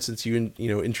 like, for instance, you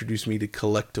introduced me to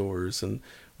collectors, and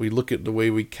we look at the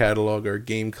way we catalog our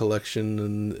game collection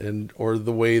and or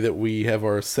the way that we have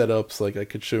our setups. Like, I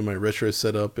could show my retro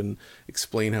setup and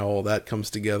explain how all that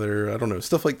comes together. I don't know,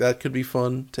 stuff like that could be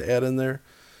fun to add in there.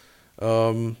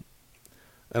 And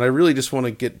I really just want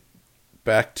to get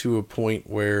back to a point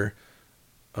where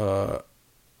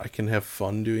I can have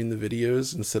fun doing the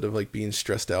videos instead of like being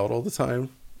stressed out all the time.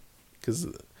 Because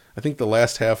I think the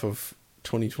last half of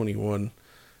 2021,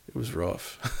 it was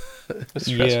rough.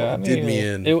 Yeah, I mean, did me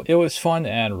in. It was fun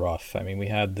and rough. I mean, we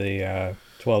had the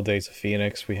 12 Days of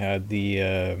Phoenix. We had the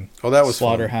that was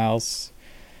Slaughterhouse.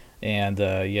 And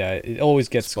yeah, it always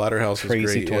gets Slaughterhouse crazy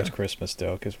was great, towards yeah. Christmas,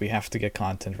 though, because we have to get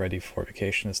content ready for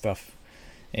vacation and stuff.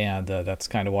 And that's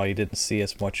kind of why you didn't see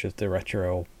as much of the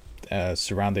retro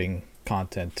surrounding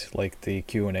content, like the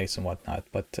Q&As and whatnot.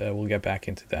 But we'll get back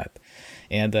into that.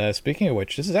 And speaking of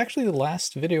which, this is actually the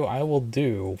last video I will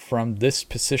do from this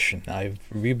position. I've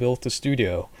rebuilt the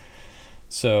studio.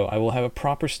 So I will have a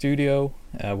proper studio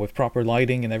with proper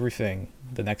lighting and everything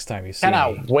the next time you see me.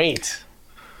 Cannot wait.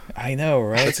 I know,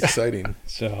 right? That's exciting.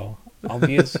 So I'll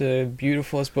be as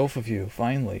beautiful as both of you,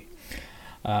 finally.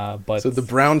 But So the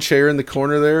brown chair in the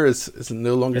corner there is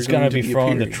no longer it's going gonna to be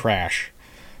thrown in the appearing. trash.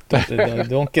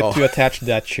 Don't get too attached to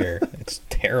that chair. It's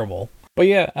terrible. But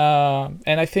yeah,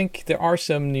 and I think there are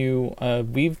some new.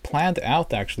 We've planned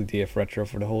out actually DF Retro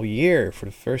for the whole year for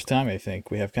the first time. I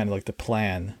think we have kind of like the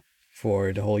plan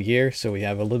for the whole year, so we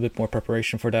have a little bit more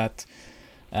preparation for that.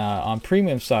 On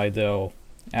premium side, though,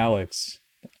 Alex,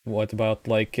 what about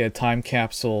like time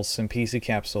capsules and PC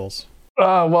capsules?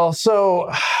 Well,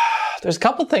 so there's a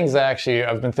couple things that actually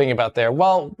I've been thinking about there.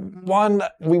 Well, one,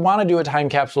 we want to do a time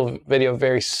capsule video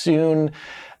very soon,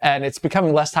 and it's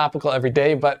becoming less topical every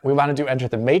day, but we want to do Enter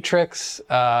the Matrix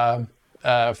for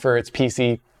its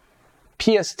PC,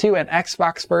 PS2, and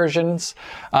Xbox versions.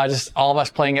 Just all of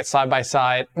us playing it side by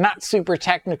side. Not super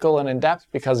technical and in-depth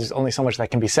because there's only so much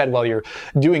that can be said while you're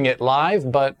doing it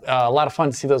live, but a lot of fun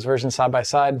to see those versions side by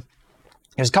side.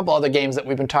 There's a couple other games that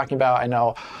we've been talking about. I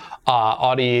know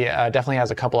Audie definitely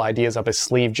has a couple ideas up his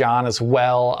sleeve, John as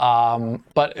well.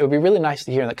 But it would be really nice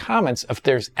to hear in the comments if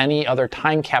there's any other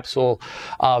time capsule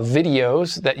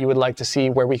videos that you would like to see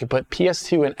where we could put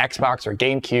PS2 and Xbox or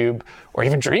GameCube or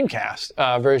even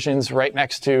Dreamcast versions right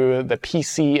next to the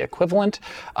PC equivalent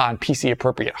on PC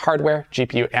appropriate hardware,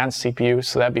 GPU and CPU.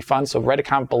 So that'd be fun. So write a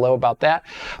comment below about that.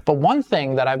 But one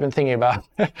thing that I've been thinking about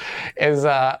is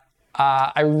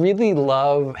I really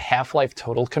love Half-Life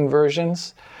Total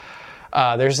conversions.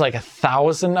 There's like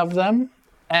 1,000 of them,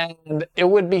 and it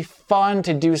would be fun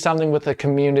to do something with the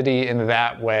community in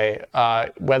that way,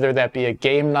 whether that be a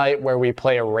game night where we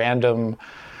play a random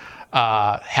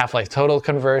Half-Life Total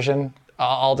conversion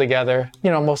all together.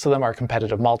 Most of them are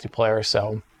competitive multiplayer,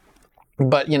 so...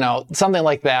 But, something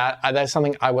like that, that's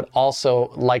something I would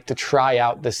also like to try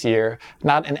out this year.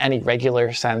 Not in any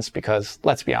regular sense, because,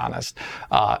 let's be honest,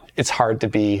 it's hard to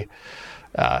be...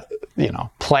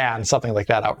 plan something like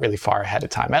that out really far ahead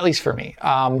of time, at least for me.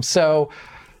 So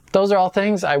those are all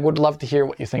things. I would love to hear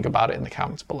what you think about it in the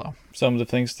comments below. Some of the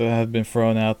things that have been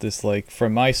thrown out is like,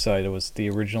 from my side, it was the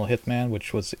original Hitman,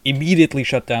 which was immediately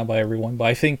shut down by everyone. But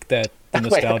I think that the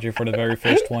nostalgia for the very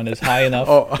first one is high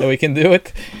enough that we can do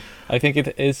it. I think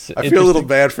it is. I feel a little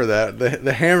bad for that.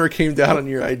 The hammer came down on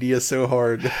your idea so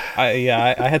hard.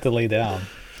 I had to lay down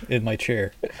in my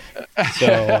chair.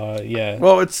 So yeah.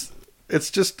 Well,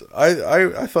 it's just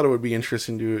I thought it would be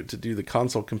interesting to do the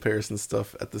console comparison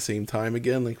stuff at the same time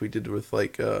again, like we did with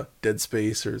like Dead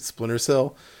Space or Splinter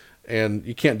Cell, and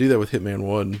you can't do that with Hitman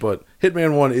 1. But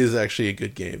Hitman 1 is actually a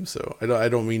good game, so I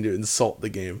don't mean to insult the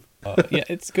game. Yeah,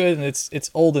 it's good, and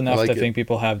it's old enough like that I it. think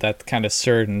people have that kind of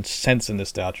certain sense of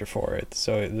nostalgia for it.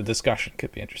 So the discussion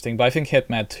could be interesting. But I think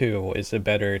Hitman 2 is a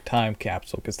better time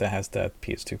capsule because that has that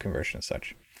PS2 conversion and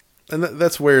such. And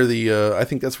that's where I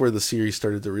think that's where the series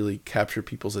started to really capture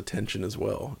people's attention as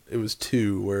well. It was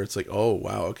 2 where it's like, oh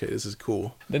wow, okay, this is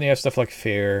cool. Then you have stuff like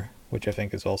Fear, which I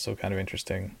think is also kind of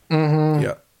interesting. Mm-hmm.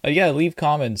 Yeah. Yeah, leave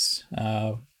comments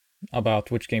about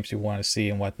which games you want to see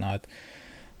and whatnot,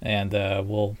 and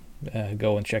we'll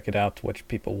go and check it out, which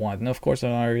people want. And of course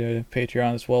on our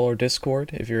Patreon as well, or Discord.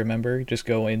 If you remember, just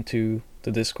go into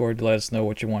the Discord, let us know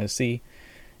what you want to see,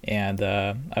 And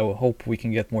I will hope we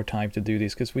can get more time to do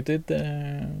these, because we did,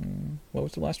 what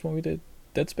was the last one we did?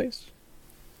 Dead Space?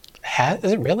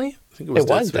 Is it really? I think it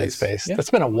was Dead Space. Yeah. That's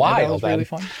been a while. Yeah, that was then. really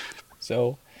fun.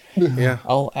 So Yeah.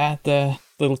 I'll add the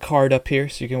little card up here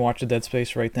so you can watch the Dead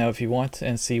Space right now if you want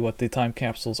and see what the time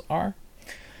capsules are.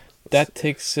 That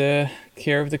takes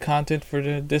care of the content for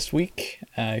this week.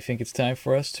 I think it's time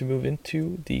for us to move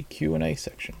into the Q&A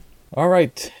section. All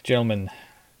right, gentlemen,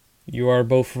 you are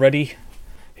both ready.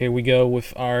 Here we go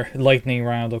with our lightning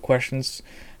round of questions.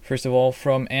 First of all,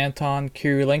 from Anton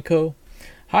Kirilenko.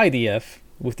 Hi, DF.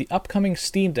 With the upcoming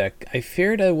Steam Deck, I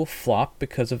fear that it will flop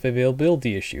because of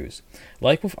availability issues.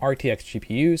 Like with RTX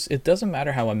GPUs, it doesn't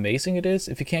matter how amazing it is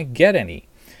if you can't get any.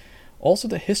 Also,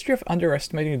 the history of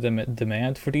underestimating the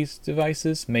demand for these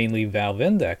devices, mainly Valve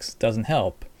Index, doesn't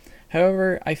help.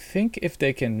 However, I think if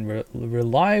they can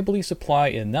reliably supply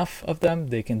enough of them,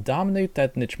 they can dominate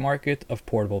that niche market of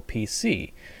portable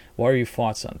PC. What are your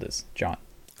thoughts on this, John?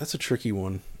 That's a tricky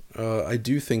one. I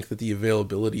do think that the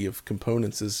availability of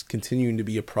components is continuing to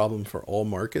be a problem for all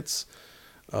markets.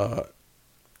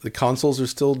 The consoles are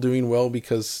still doing well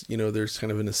because, there's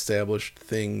kind of an established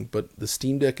thing, but the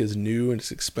Steam Deck is new and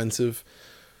it's expensive.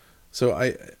 So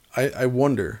I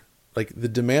wonder, like, the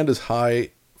demand is high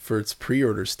for its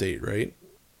pre-order state, right?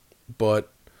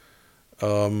 But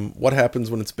what happens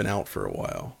when it's been out for a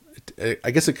while?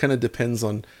 I guess it kind of depends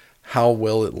on how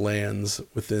well it lands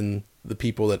within the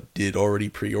people that did already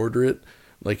pre-order it.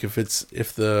 Like if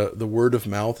the word of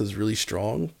mouth is really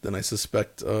strong, then I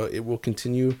suspect it will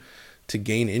continue to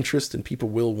gain interest and people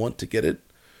will want to get it.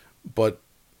 But,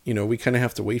 we kind of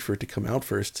have to wait for it to come out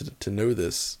first to know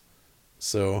this.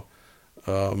 So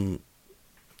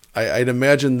I'd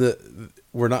imagine that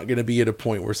we're not going to be at a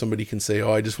point where somebody can say,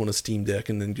 oh, I just want a Steam Deck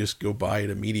and then just go buy it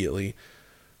immediately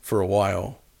for a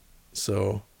while.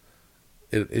 So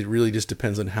it really just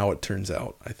depends on how it turns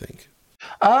out, I think.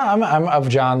 I'm of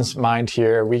John's mind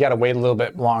here. We got to wait a little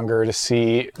bit longer to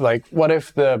see, like, what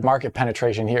if the market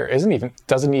penetration here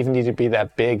doesn't even need to be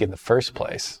that big in the first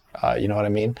place? You know what I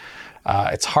mean?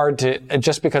 It's hard to,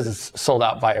 just because it's sold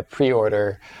out via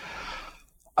pre-order,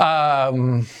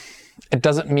 it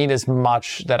doesn't mean as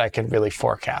much that I can really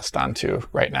forecast onto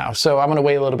right now. So I'm going to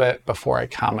wait a little bit before I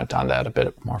comment on that a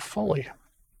bit more fully.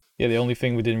 Yeah, the only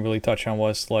thing we didn't really touch on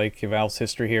was like Valve's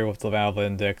history here with the Valve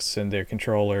Index and their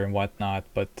controller and whatnot.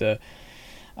 But I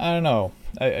don't know.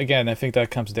 I think that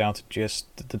comes down to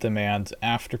just the demand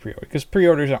after pre-order, because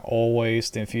pre-orders are always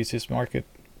the enthusiast market.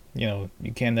 You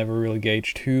can never really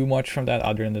gauge too much from that,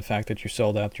 other than the fact that you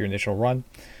sold out your initial run.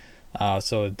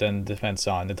 So it then depends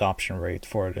on adoption rate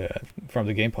from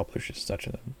the game publishers such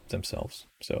as themselves.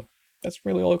 So that's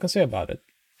really all I can say about it.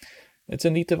 It's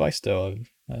a neat device, though.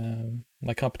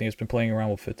 My company has been playing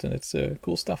around with it, and it's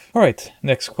cool stuff. All right,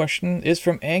 next question is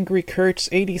from Angry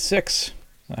Kurtz86.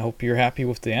 I hope you're happy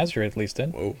with the answer, at least,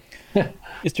 then. Whoa.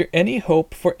 Is there any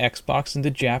hope for Xbox in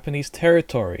the Japanese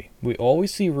territory? We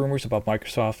always see rumors about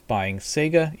Microsoft buying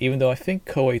Sega, even though I think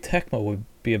Koei Tecmo would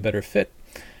be a better fit.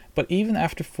 But even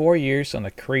after 4 years on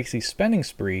a crazy spending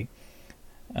spree,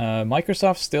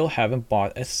 Microsoft still haven't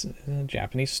bought a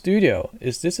Japanese studio.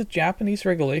 Is this a Japanese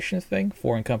regulation thing?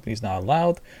 Foreign companies not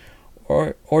allowed?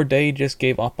 Or they just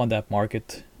gave up on that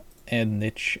market and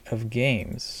niche of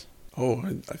games? Oh,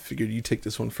 I figured you'd take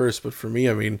this one first. But for me,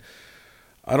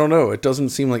 I don't know. It doesn't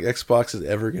seem like Xbox is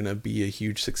ever going to be a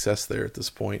huge success there at this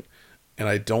point. And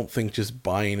I don't think just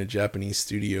buying a Japanese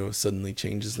studio suddenly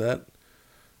changes that.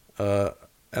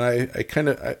 And I kind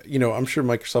of, I'm sure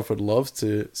Microsoft would love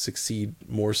to succeed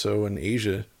more so in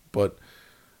Asia, but,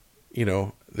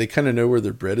 they kind of know where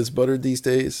their bread is buttered these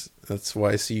days. That's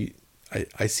why I see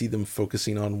them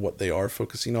focusing on what they are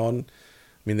focusing on.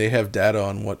 They have data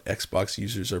on what Xbox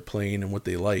users are playing and what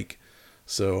they like.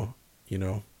 So,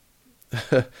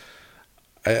 I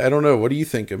don't know. What do you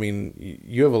think?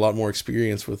 You have a lot more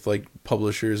experience with like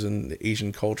publishers and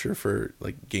Asian culture for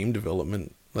like game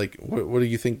development. Like, what do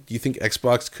you think? Do you think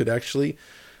Xbox could actually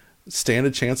stand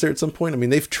a chance there at some point?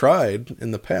 They've tried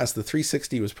in the past. The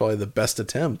 360 was probably the best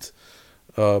attempt,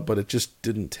 but it just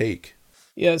didn't take.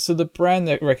 Yeah, so the brand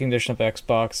recognition of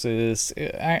Xbox is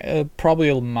probably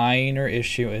a minor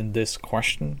issue in this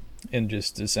question, in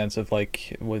just the sense of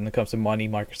like when it comes to money,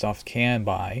 Microsoft can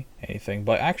buy anything.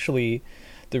 But actually,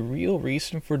 the real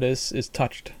reason for this is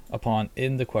touched upon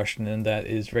in the question, and that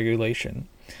is regulation.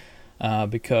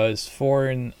 Because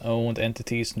foreign-owned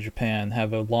entities in Japan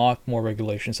have a lot more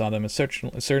regulations on them, and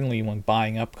certainly when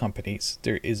buying up companies,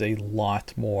 there is a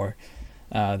lot more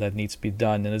that needs to be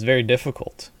done, and it's very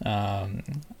difficult.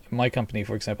 My company,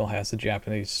 for example, has a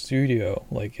Japanese studio,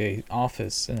 like a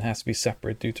office, and it has to be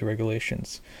separate due to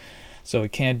regulations. So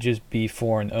it can't just be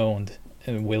foreign owned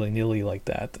and willy-nilly like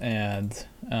that. And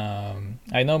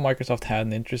I know Microsoft had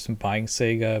an interest in buying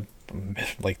Sega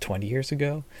like 20 years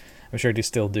ago. I'm sure they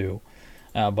still do.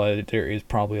 But there is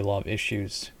probably a lot of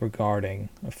issues regarding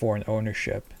foreign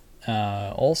ownership.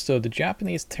 Also, the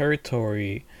Japanese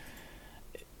territory,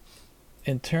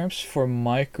 in terms for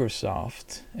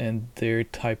Microsoft and their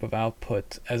type of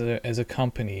output as a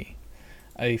company,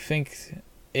 I think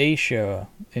Asia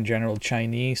in general,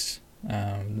 Chinese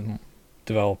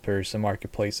developers and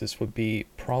marketplaces would be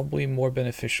probably more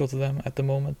beneficial to them at the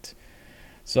moment.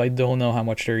 So I don't know how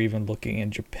much they're even looking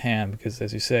in Japan, because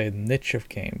as you say, the niche of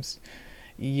games.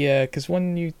 Yeah, because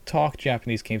when you talk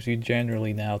Japanese games, you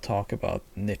generally now talk about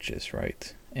niches,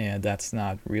 right? And that's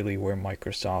not really where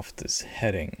Microsoft is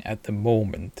heading at the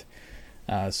moment.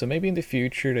 So maybe in the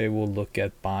future they will look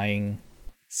at buying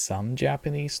some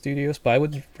Japanese studios, but I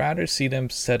would rather see them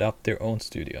set up their own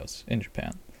studios in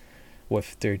Japan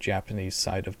with their Japanese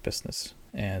side of business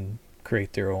and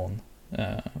create their own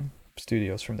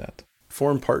studios from that.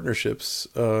 Foreign partnerships,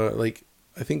 like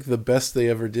I think the best they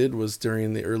ever did was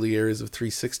during the early eras of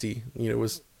 360.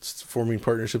 Was forming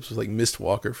partnerships with like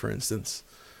Mistwalker, for instance,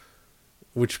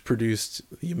 which produced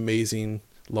the amazing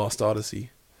Lost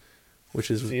Odyssey, which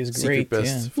is secret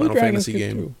best Final Fantasy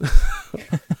game.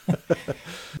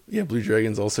 Yeah, Blue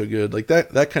Dragon's also good. Like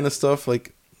that kind of stuff.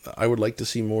 Like I would like to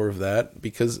see more of that,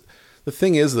 because the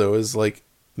thing is though, is like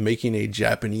making a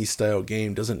Japanese style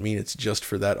game doesn't mean it's just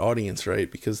for that audience, right?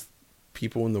 Because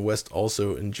people in the West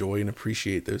also enjoy and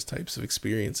appreciate those types of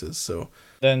experiences. So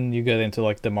then you get into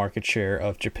like the market share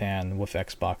of Japan with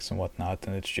Xbox and whatnot,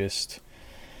 and it's just,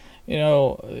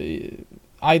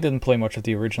 I didn't play much of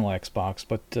the original Xbox,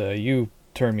 but you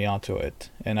turned me onto it,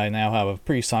 and I now have a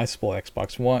pretty sizable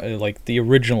Xbox One, like the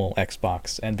original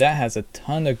Xbox, and that has a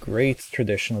ton of great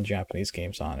traditional Japanese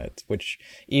games on it, which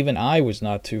even I was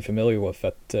not too familiar with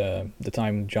at the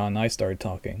time John and I started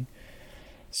talking.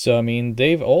 So, I mean,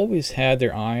 they've always had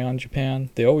their eye on Japan.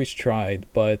 They always tried,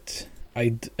 but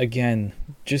again,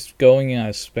 just going on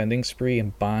a spending spree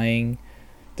and buying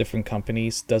different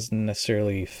companies doesn't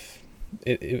necessarily,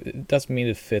 it doesn't mean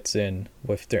it fits in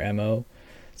with their MO.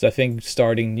 So I think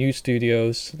starting new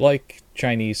studios, like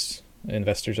Chinese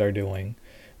investors are doing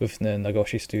with the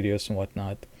Nagoshi Studios and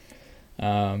whatnot,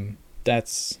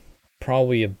 that's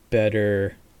probably a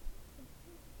better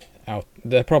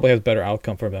that probably has better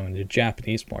outcome for them in the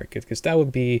Japanese market, because that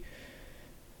would be,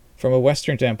 from a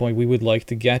Western standpoint, we would like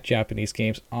to get Japanese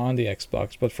games on the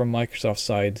Xbox, but from Microsoft's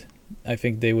side, I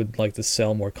think they would like to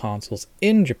sell more consoles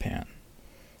in Japan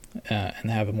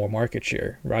and have a more market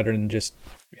share, rather than just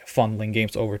funneling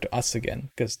games over to us again,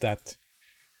 because that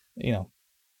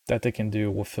they can do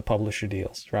with the publisher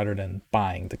deals rather than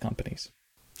buying the companies.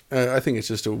 I think it's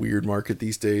just a weird market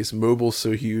these days. Mobile's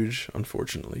so huge,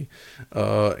 unfortunately,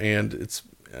 and it's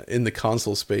in the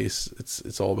console space.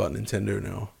 It's all about Nintendo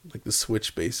now. Like the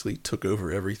Switch basically took over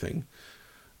everything.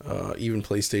 Even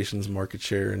PlayStation's market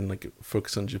share and like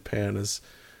focus on Japan has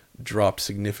dropped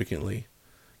significantly,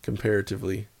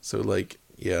 comparatively. So like,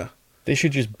 yeah, they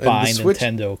should just buy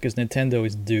Nintendo, because Nintendo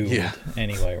is doomed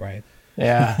anyway, right?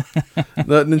 Yeah.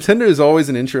 The Nintendo is always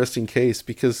an interesting case,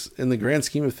 because in the grand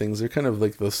scheme of things, they're kind of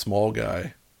like the small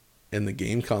guy in the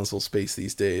game console space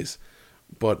these days.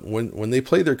 But when they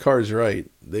play their cards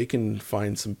right, they can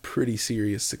find some pretty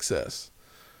serious success.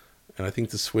 And I think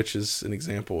the Switch is an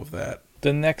example of that.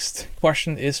 The next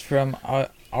question is from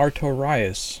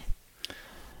Artorias.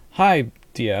 Hi,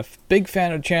 DF. Big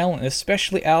fan of the channel, and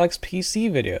especially Alex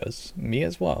PC videos. Me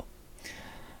as well.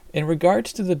 In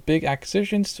regards to the big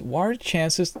acquisitions, what are the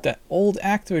chances that old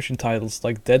Activision titles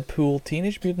like Deadpool,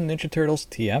 Teenage Mutant Ninja Turtles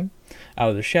TM, Out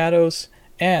of the Shadows,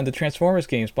 and the Transformers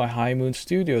games by High Moon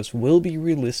Studios will be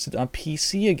relisted on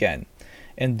PC again?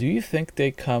 And do you think they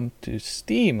come to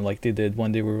Steam like they did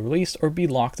when they were released, or be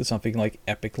locked to something like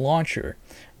Epic Launcher?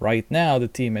 Right now, the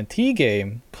TMNT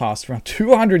game costs around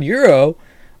 €200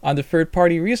 on the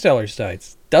third-party reseller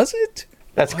sites. Does it?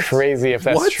 That's crazy if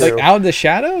that's true. Like Out of the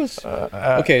Shadows?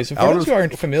 Okay, so for those who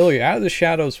aren't familiar, Out of the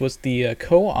Shadows was the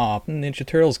co-op Ninja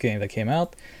Turtles game that came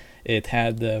out. It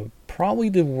had probably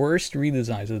the worst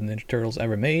redesigns of the Ninja Turtles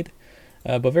ever made,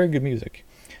 but very good music.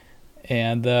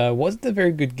 And wasn't a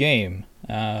very good game,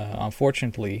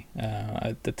 unfortunately.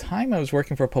 At the time I was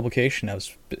working for a publication, I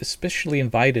was especially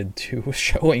invited to a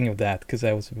showing of that, because I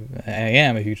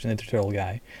am a huge Ninja Turtle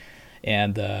guy.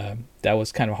 And that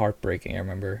was kind of heartbreaking, I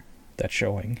remember that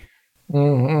showing.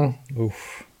 Mm-hmm.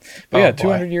 Oof. But yeah,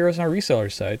 €200 on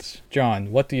reseller sites.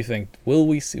 John, what do you think? Will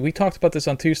we see? We talked about this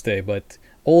on Tuesday, but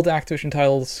old Activision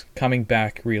titles coming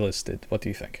back relisted. What do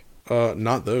you think?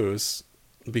 Not those.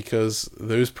 because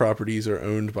those properties are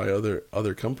owned by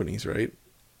other companies, right?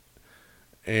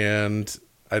 And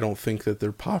I don't think that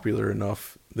they're popular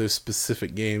enough, those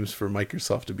specific games, for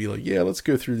Microsoft to be like, yeah, let's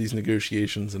go through these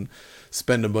negotiations and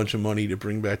spend a bunch of money to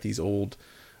bring back these old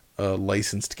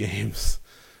licensed games.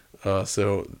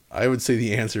 So I would say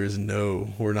the answer is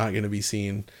no. We're not going to be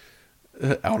seeing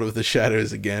Out of the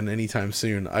Shadows again anytime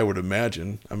soon, I would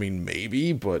imagine. I mean,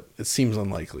 maybe, but it seems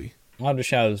unlikely. Out of the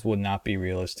Shadows would not be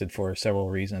relisted for several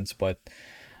reasons, but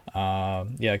yeah,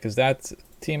 because that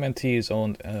TMNT is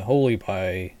owned wholly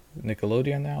by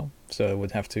Nickelodeon now, so it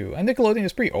would have to. And Nickelodeon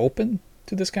is pretty open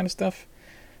to this kind of stuff.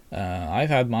 I've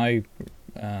had my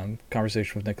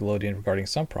conversation with Nickelodeon regarding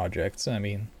some projects. I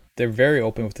mean, they're very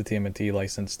open with the TMNT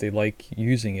license. They like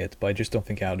using it, but I just don't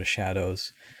think Out of the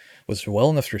Shadows was well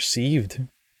enough received.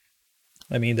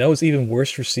 I mean, that was even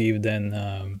worse received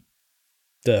than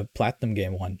the Platinum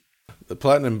game one. The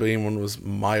Platinum game one was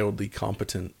mildly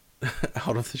competent.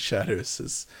 Out of the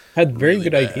Shadows had very really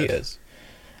good bad ideas.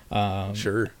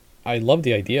 Sure. I love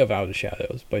the idea of Out of the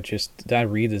Shadows, but just that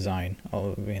redesign,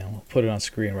 I'll put it on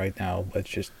screen right now, but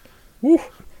just, whew,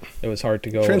 it was hard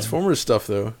to go. Transformers stuff,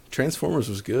 though. Transformers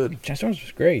was good. Transformers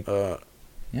was great. Yeah.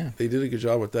 They did a good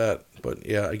job with that. But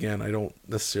yeah, again, I don't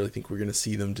necessarily think we're going to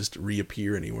see them just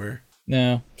reappear anywhere.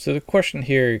 No. So the question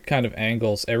here kind of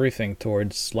angles everything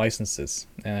towards licenses.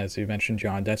 And as you mentioned,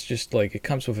 John, that's just like, it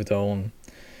comes with its own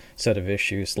set of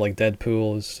issues. Like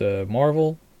Deadpool is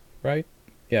Marvel, right?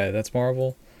 Yeah, that's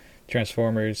Marvel.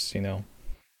 Transformers,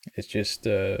 it's just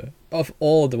of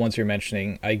all of the ones you're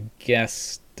mentioning, I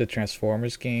guess the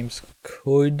Transformers games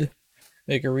could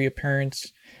make a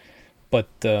reappearance, but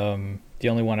the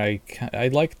only one I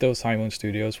liked those High Moon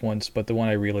Studios ones, but the one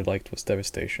I really liked was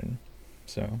Devastation,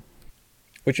 so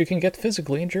which you can get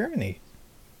physically in Germany.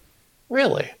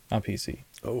 Really? On PC.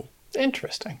 Oh,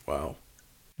 interesting. Wow.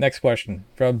 Next question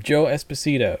from Joe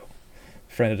Esposito,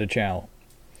 friend of the channel.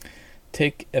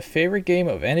 Take a favorite game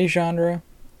of any genre,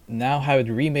 now have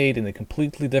it remade in a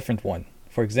completely different one.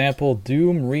 For example,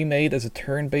 Doom remade as a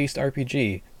turn-based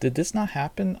RPG. Did this not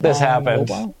happen This on happened.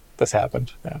 mobile? This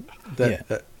happened. Yeah.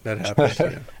 That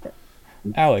happened. Yeah.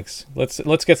 Alex,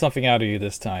 let's get something out of you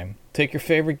this time. Take your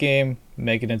favorite game,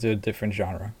 make it into a different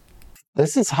genre.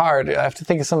 This is hard. I have to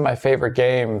think of some of my favorite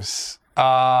games.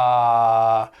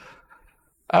 This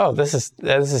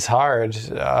is hard.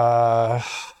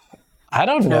 I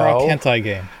don't know. Turok hentai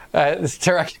game. It's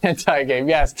Turok hentai game.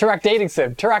 Yes, Turok dating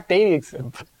sim. Turok dating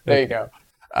sim. There you go.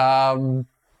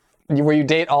 Where you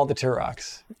date all the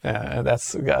Turoks.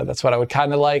 That's what I would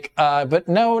kind of like. But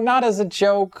no, not as a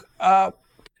joke.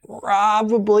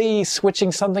 Probably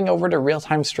switching something over to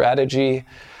real-time strategy,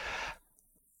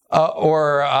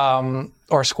 or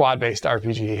squad-based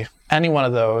RPG. Any one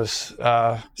of those.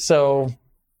 So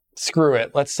screw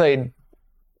it. Let's say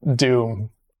Doom.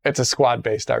 It's a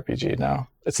squad-based RPG now.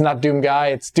 It's not Doom Guy.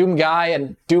 It's Doom Guy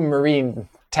and Doom Marine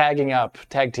tag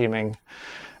teaming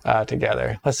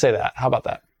together. Let's say that. How about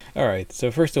that? All right. So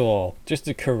first of all, just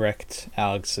to correct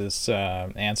Alex's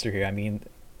answer here, I mean,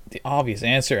 the obvious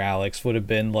answer, Alex, would have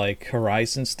been like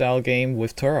Horizon-style game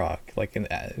with Turok, like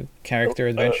a character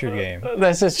adventure game.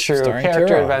 This is true.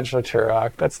 Character adventure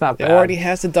Turok. That's not bad. It already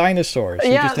has the dinosaurs.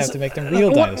 You just have to make them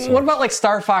real dinosaurs. What about like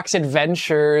Star Fox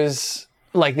Adventures?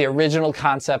 Like the original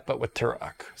concept, but with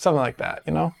Turok. Something like that,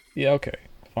 Yeah, okay.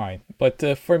 Fine.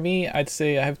 But for me, I'd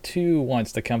say I have two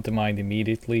ones that come to mind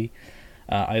immediately.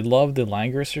 I love the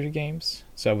Langrisser games.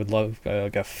 So I would love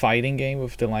like a fighting game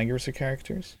with the Langrisser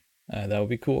characters. That would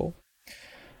be cool.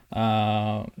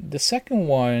 The second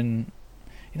one,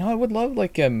 I would love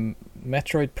like a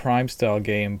Metroid Prime style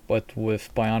game, but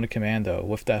with Bionic Commando,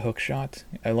 with that hook shot.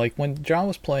 When John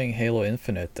was playing Halo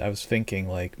Infinite, I was thinking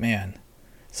like, man,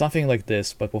 something like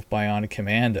this, but with Bionic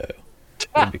Commando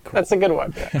would be cool. That's a good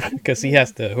one. Because he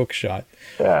has the hook shot,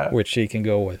 which he can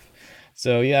go with.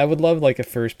 So yeah, I would love like a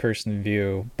first-person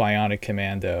view Bionic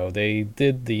Commando. They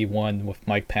did the one with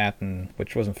Mike Patton,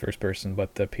 which wasn't first-person,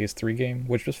 but the PS3 game,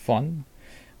 which was fun.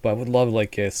 But I would love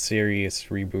like a serious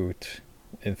reboot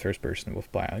in first-person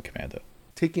with Bionic Commando.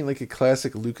 Taking like a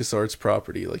classic LucasArts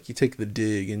property, like you take The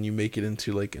Dig and you make it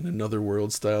into like an Another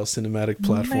World style cinematic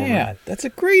platformer. Man, that's a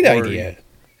great idea.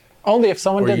 Only if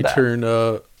someone did that. Or you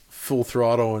turn Full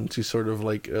Throttle into sort of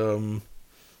like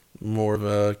more of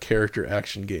a character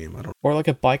action game. Or like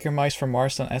a Biker Mice from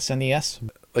Mars on SNES.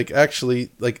 Like actually,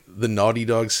 like the Naughty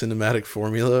Dog cinematic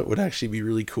formula would actually be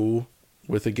really cool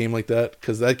with a game like that,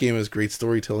 because that game has great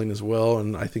storytelling as well,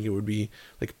 and I think it would be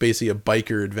like basically a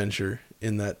biker adventure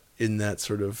in that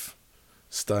sort of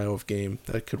style of game.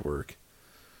 That could work.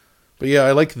 But yeah,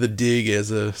 I like The Dig as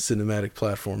a cinematic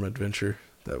platform adventure.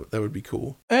 That would be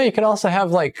cool. Yeah, you could also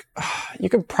have like, you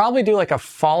could probably do like a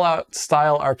Fallout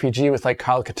style RPG with like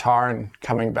Kyle Katarn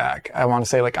coming back. I want to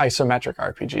say like isometric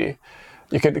RPG.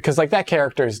 You could, because like that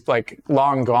character is like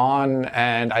long gone,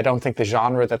 and I don't think the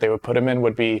genre that they would put him in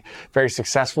would be very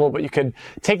successful. But you could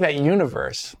take that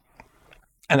universe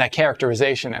and that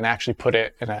characterization and actually put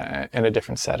it in a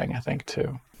different setting, I think,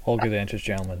 too. All good answers,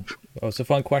 gentlemen. Oh, it's a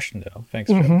fun question, though.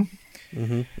 Thanks, Joe.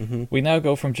 We now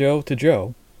go from Joe to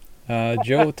Joe.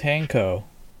 Joe Tanko,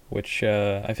 which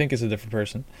I think is a different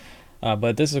person.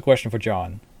 But this is a question for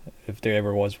John, if there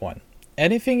ever was one.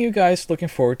 Anything you guys looking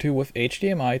forward to with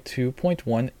HDMI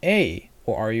 2.1a?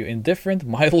 Or are you indifferent,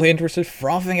 mildly interested,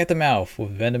 frothing at the mouth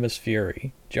with venomous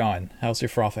fury? John, how's your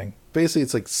frothing? Basically,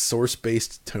 it's like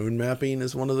source-based tone mapping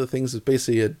is one of the things. It's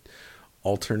basically an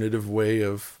alternative way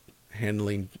of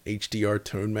handling HDR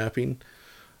tone mapping.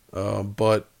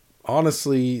 But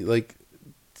honestly, like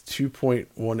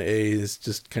 2.1a is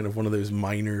just kind of one of those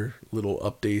minor little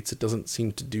updates. It doesn't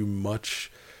seem to do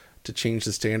much to change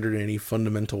the standard in any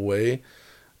fundamental way.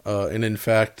 And in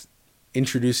fact,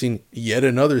 introducing yet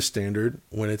another standard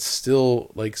when it's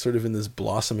still like sort of in this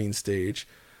blossoming stage,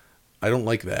 I don't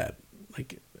like that.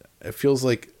 Like, it feels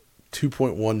like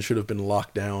 2.1 should have been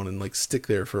locked down and like stick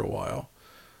there for a while.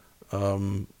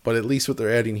 But at least what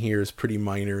they're adding here is pretty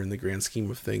minor in the grand scheme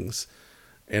of things.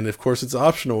 And of course it's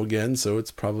optional again, so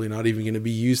it's probably not even going to be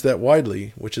used that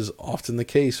widely, which is often the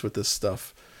case with this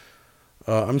stuff.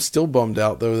 I'm still bummed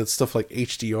out though that stuff like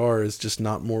HDR is just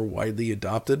not more widely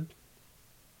adopted,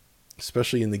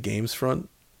 especially in the games front.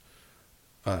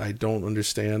 I don't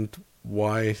understand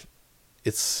why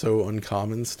it's so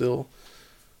uncommon still.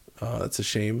 That's a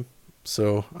shame.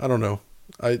 So I don't know.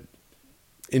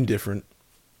 Indifferent,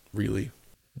 really.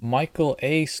 Michael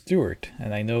A. Stewart,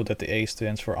 and I know that the A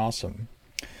stands for awesome.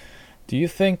 Do you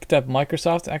think that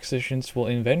Microsoft acquisitions will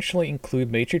eventually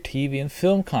include major TV and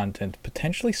film content,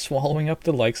 potentially swallowing up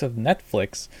the likes of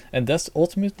Netflix, and thus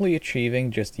ultimately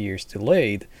achieving, just years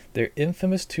delayed, their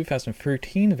infamous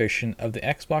 2013 vision of the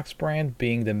Xbox brand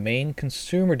being the main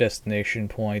consumer destination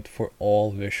point for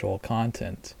all visual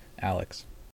content? Alex?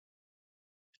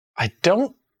 I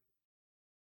don't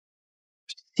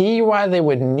see why they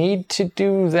would need to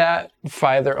do that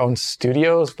via their own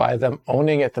studios, by them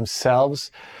owning it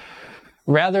themselves.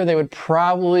 Rather, they would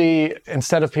probably,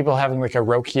 instead of people having like a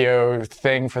Rokio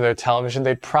thing for their television,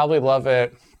 they'd probably love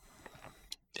it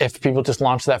if people just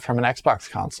launched that from an Xbox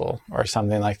console or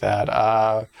something like that.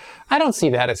 I don't see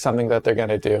that as something that they're going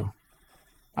to do.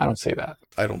 I don't see that.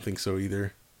 I don't think so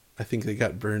either. I think they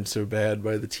got burned so bad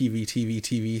by the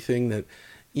TV thing that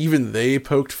even they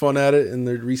poked fun at it in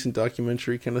their recent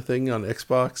documentary kind of thing on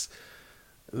Xbox.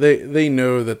 They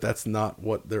know that that's not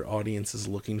what their audience is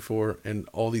looking for, and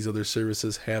all these other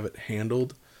services have it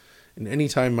handled. And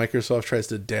anytime Microsoft tries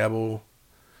to dabble,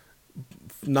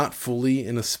 not fully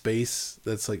in a space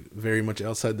that's like very much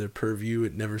outside their purview,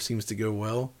 it never seems to go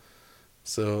well.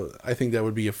 So I think that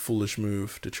would be a foolish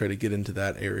move to try to get into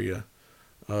that area.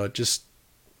 Just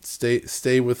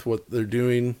stay with what they're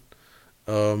doing,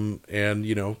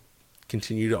 and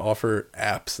continue to offer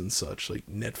apps and such like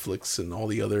Netflix and all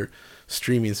the other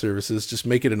streaming services. Just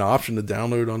make it an option to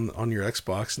download on your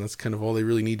Xbox, and that's kind of all they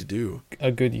really need to do.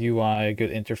 A good UI, a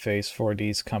good interface for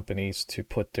these companies to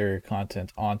put their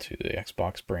content onto the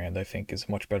Xbox brand, I think, is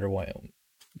a much better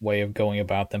way of going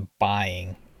about them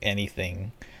buying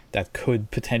anything that could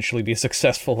potentially be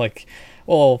successful. Like,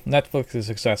 well, Netflix is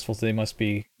successful, so they must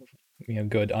be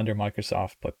good under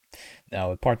Microsoft, but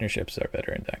now partnerships are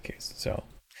better in that case. So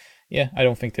yeah, I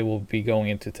don't think they will be going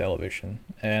into television.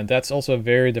 And that's also a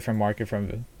very different market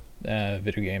from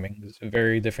video gaming. It's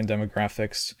very different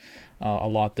demographics, a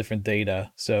lot different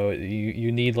data. So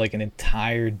you need like an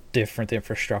entire different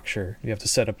infrastructure. You have to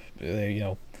set up,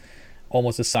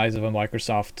 almost the size of a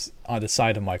Microsoft on the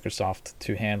side of Microsoft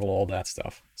to handle all that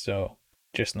stuff. So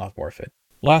just not worth it.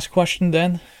 Last question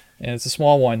then, and it's a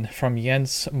small one from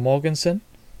Jens Mogensen.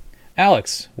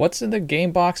 Alex, what's in the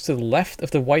game box to the left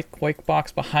of the white Quake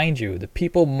box behind you? The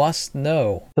people must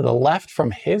know. To the left,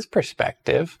 from his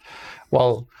perspective,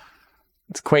 well,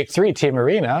 it's Quake 3 Team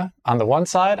Arena on the one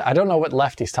side. I don't know what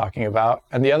left he's talking about.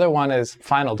 And the other one is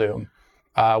Final Doom,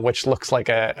 which looks like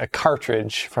a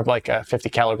cartridge from like a 50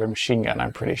 caliber machine gun,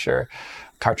 I'm pretty sure,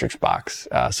 cartridge box.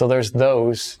 So there's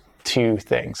those two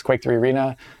things, Quake 3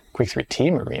 Arena, Quake 3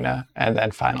 Team Arena, and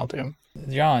then Final Doom.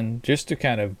 John, just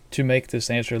to make this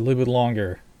answer a little bit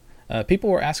longer, people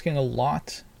were asking a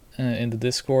lot in the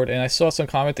Discord, and I saw some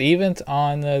comment even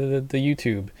on the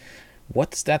YouTube.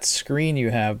 What's that screen you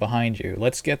have behind you?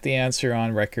 Let's get the answer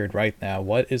on record right now.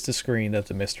 What is the screen that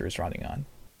the Mister is running on?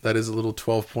 that is a little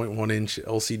 12.1-inch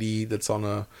LCD that's on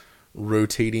a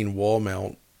rotating wall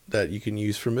mount that you can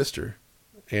use for Mister.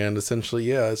 And essentially,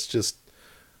 yeah, it's just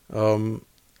the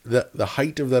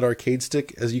height of that arcade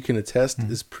stick, as you can attest,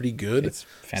 is pretty good. It's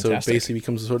fantastic. So it basically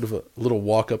becomes sort of a little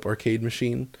walk-up arcade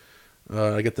machine.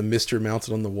 I got the Mister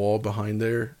mounted on the wall behind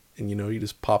there, and you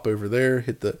just pop over there,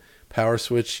 hit the power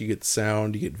switch, you get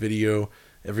sound, you get video,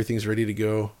 everything's ready to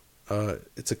go.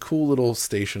 It's a cool little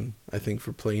station, I think,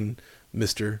 for playing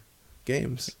Mister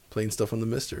games, playing stuff on the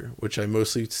Mister, which I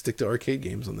mostly stick to arcade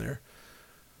games on there.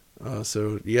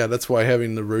 So yeah, that's why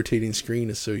having the rotating screen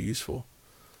is so useful.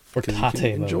 For Tate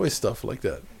mode. Enjoy stuff like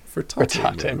that. For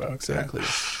Tate mode. Exactly.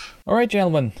 All right,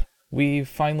 gentlemen. We've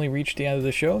finally reached the end of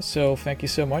the show, so thank you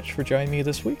so much for joining me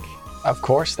this week. Of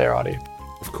course, there, Audie.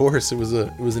 Of course, it was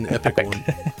an epic one.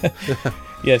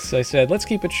 Yes, I said let's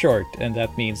keep it short, and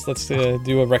that means let's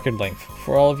do a record length.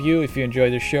 For all of you, if you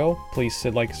enjoyed the show, please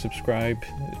like and subscribe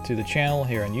to the channel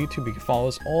here on YouTube. You can follow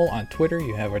us all on Twitter.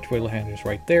 You have our Twitter handles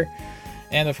right there.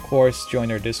 And of course, join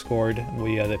our Discord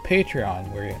via the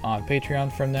Patreon. We're on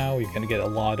Patreon from now. You're going to get a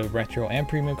lot of retro and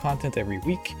premium content every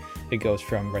week. It goes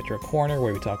from Retro Corner,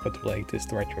 where we talk about the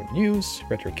latest retro news,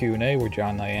 Retro Q&A, where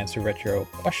John and I answer retro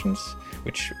questions,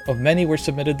 which of many were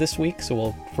submitted this week, so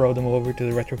we'll throw them over to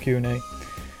the Retro Q&A,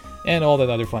 and all that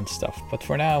other fun stuff. But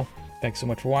for now, thanks so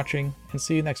much for watching, and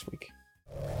see you next week.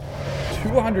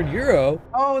 €200?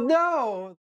 Oh no!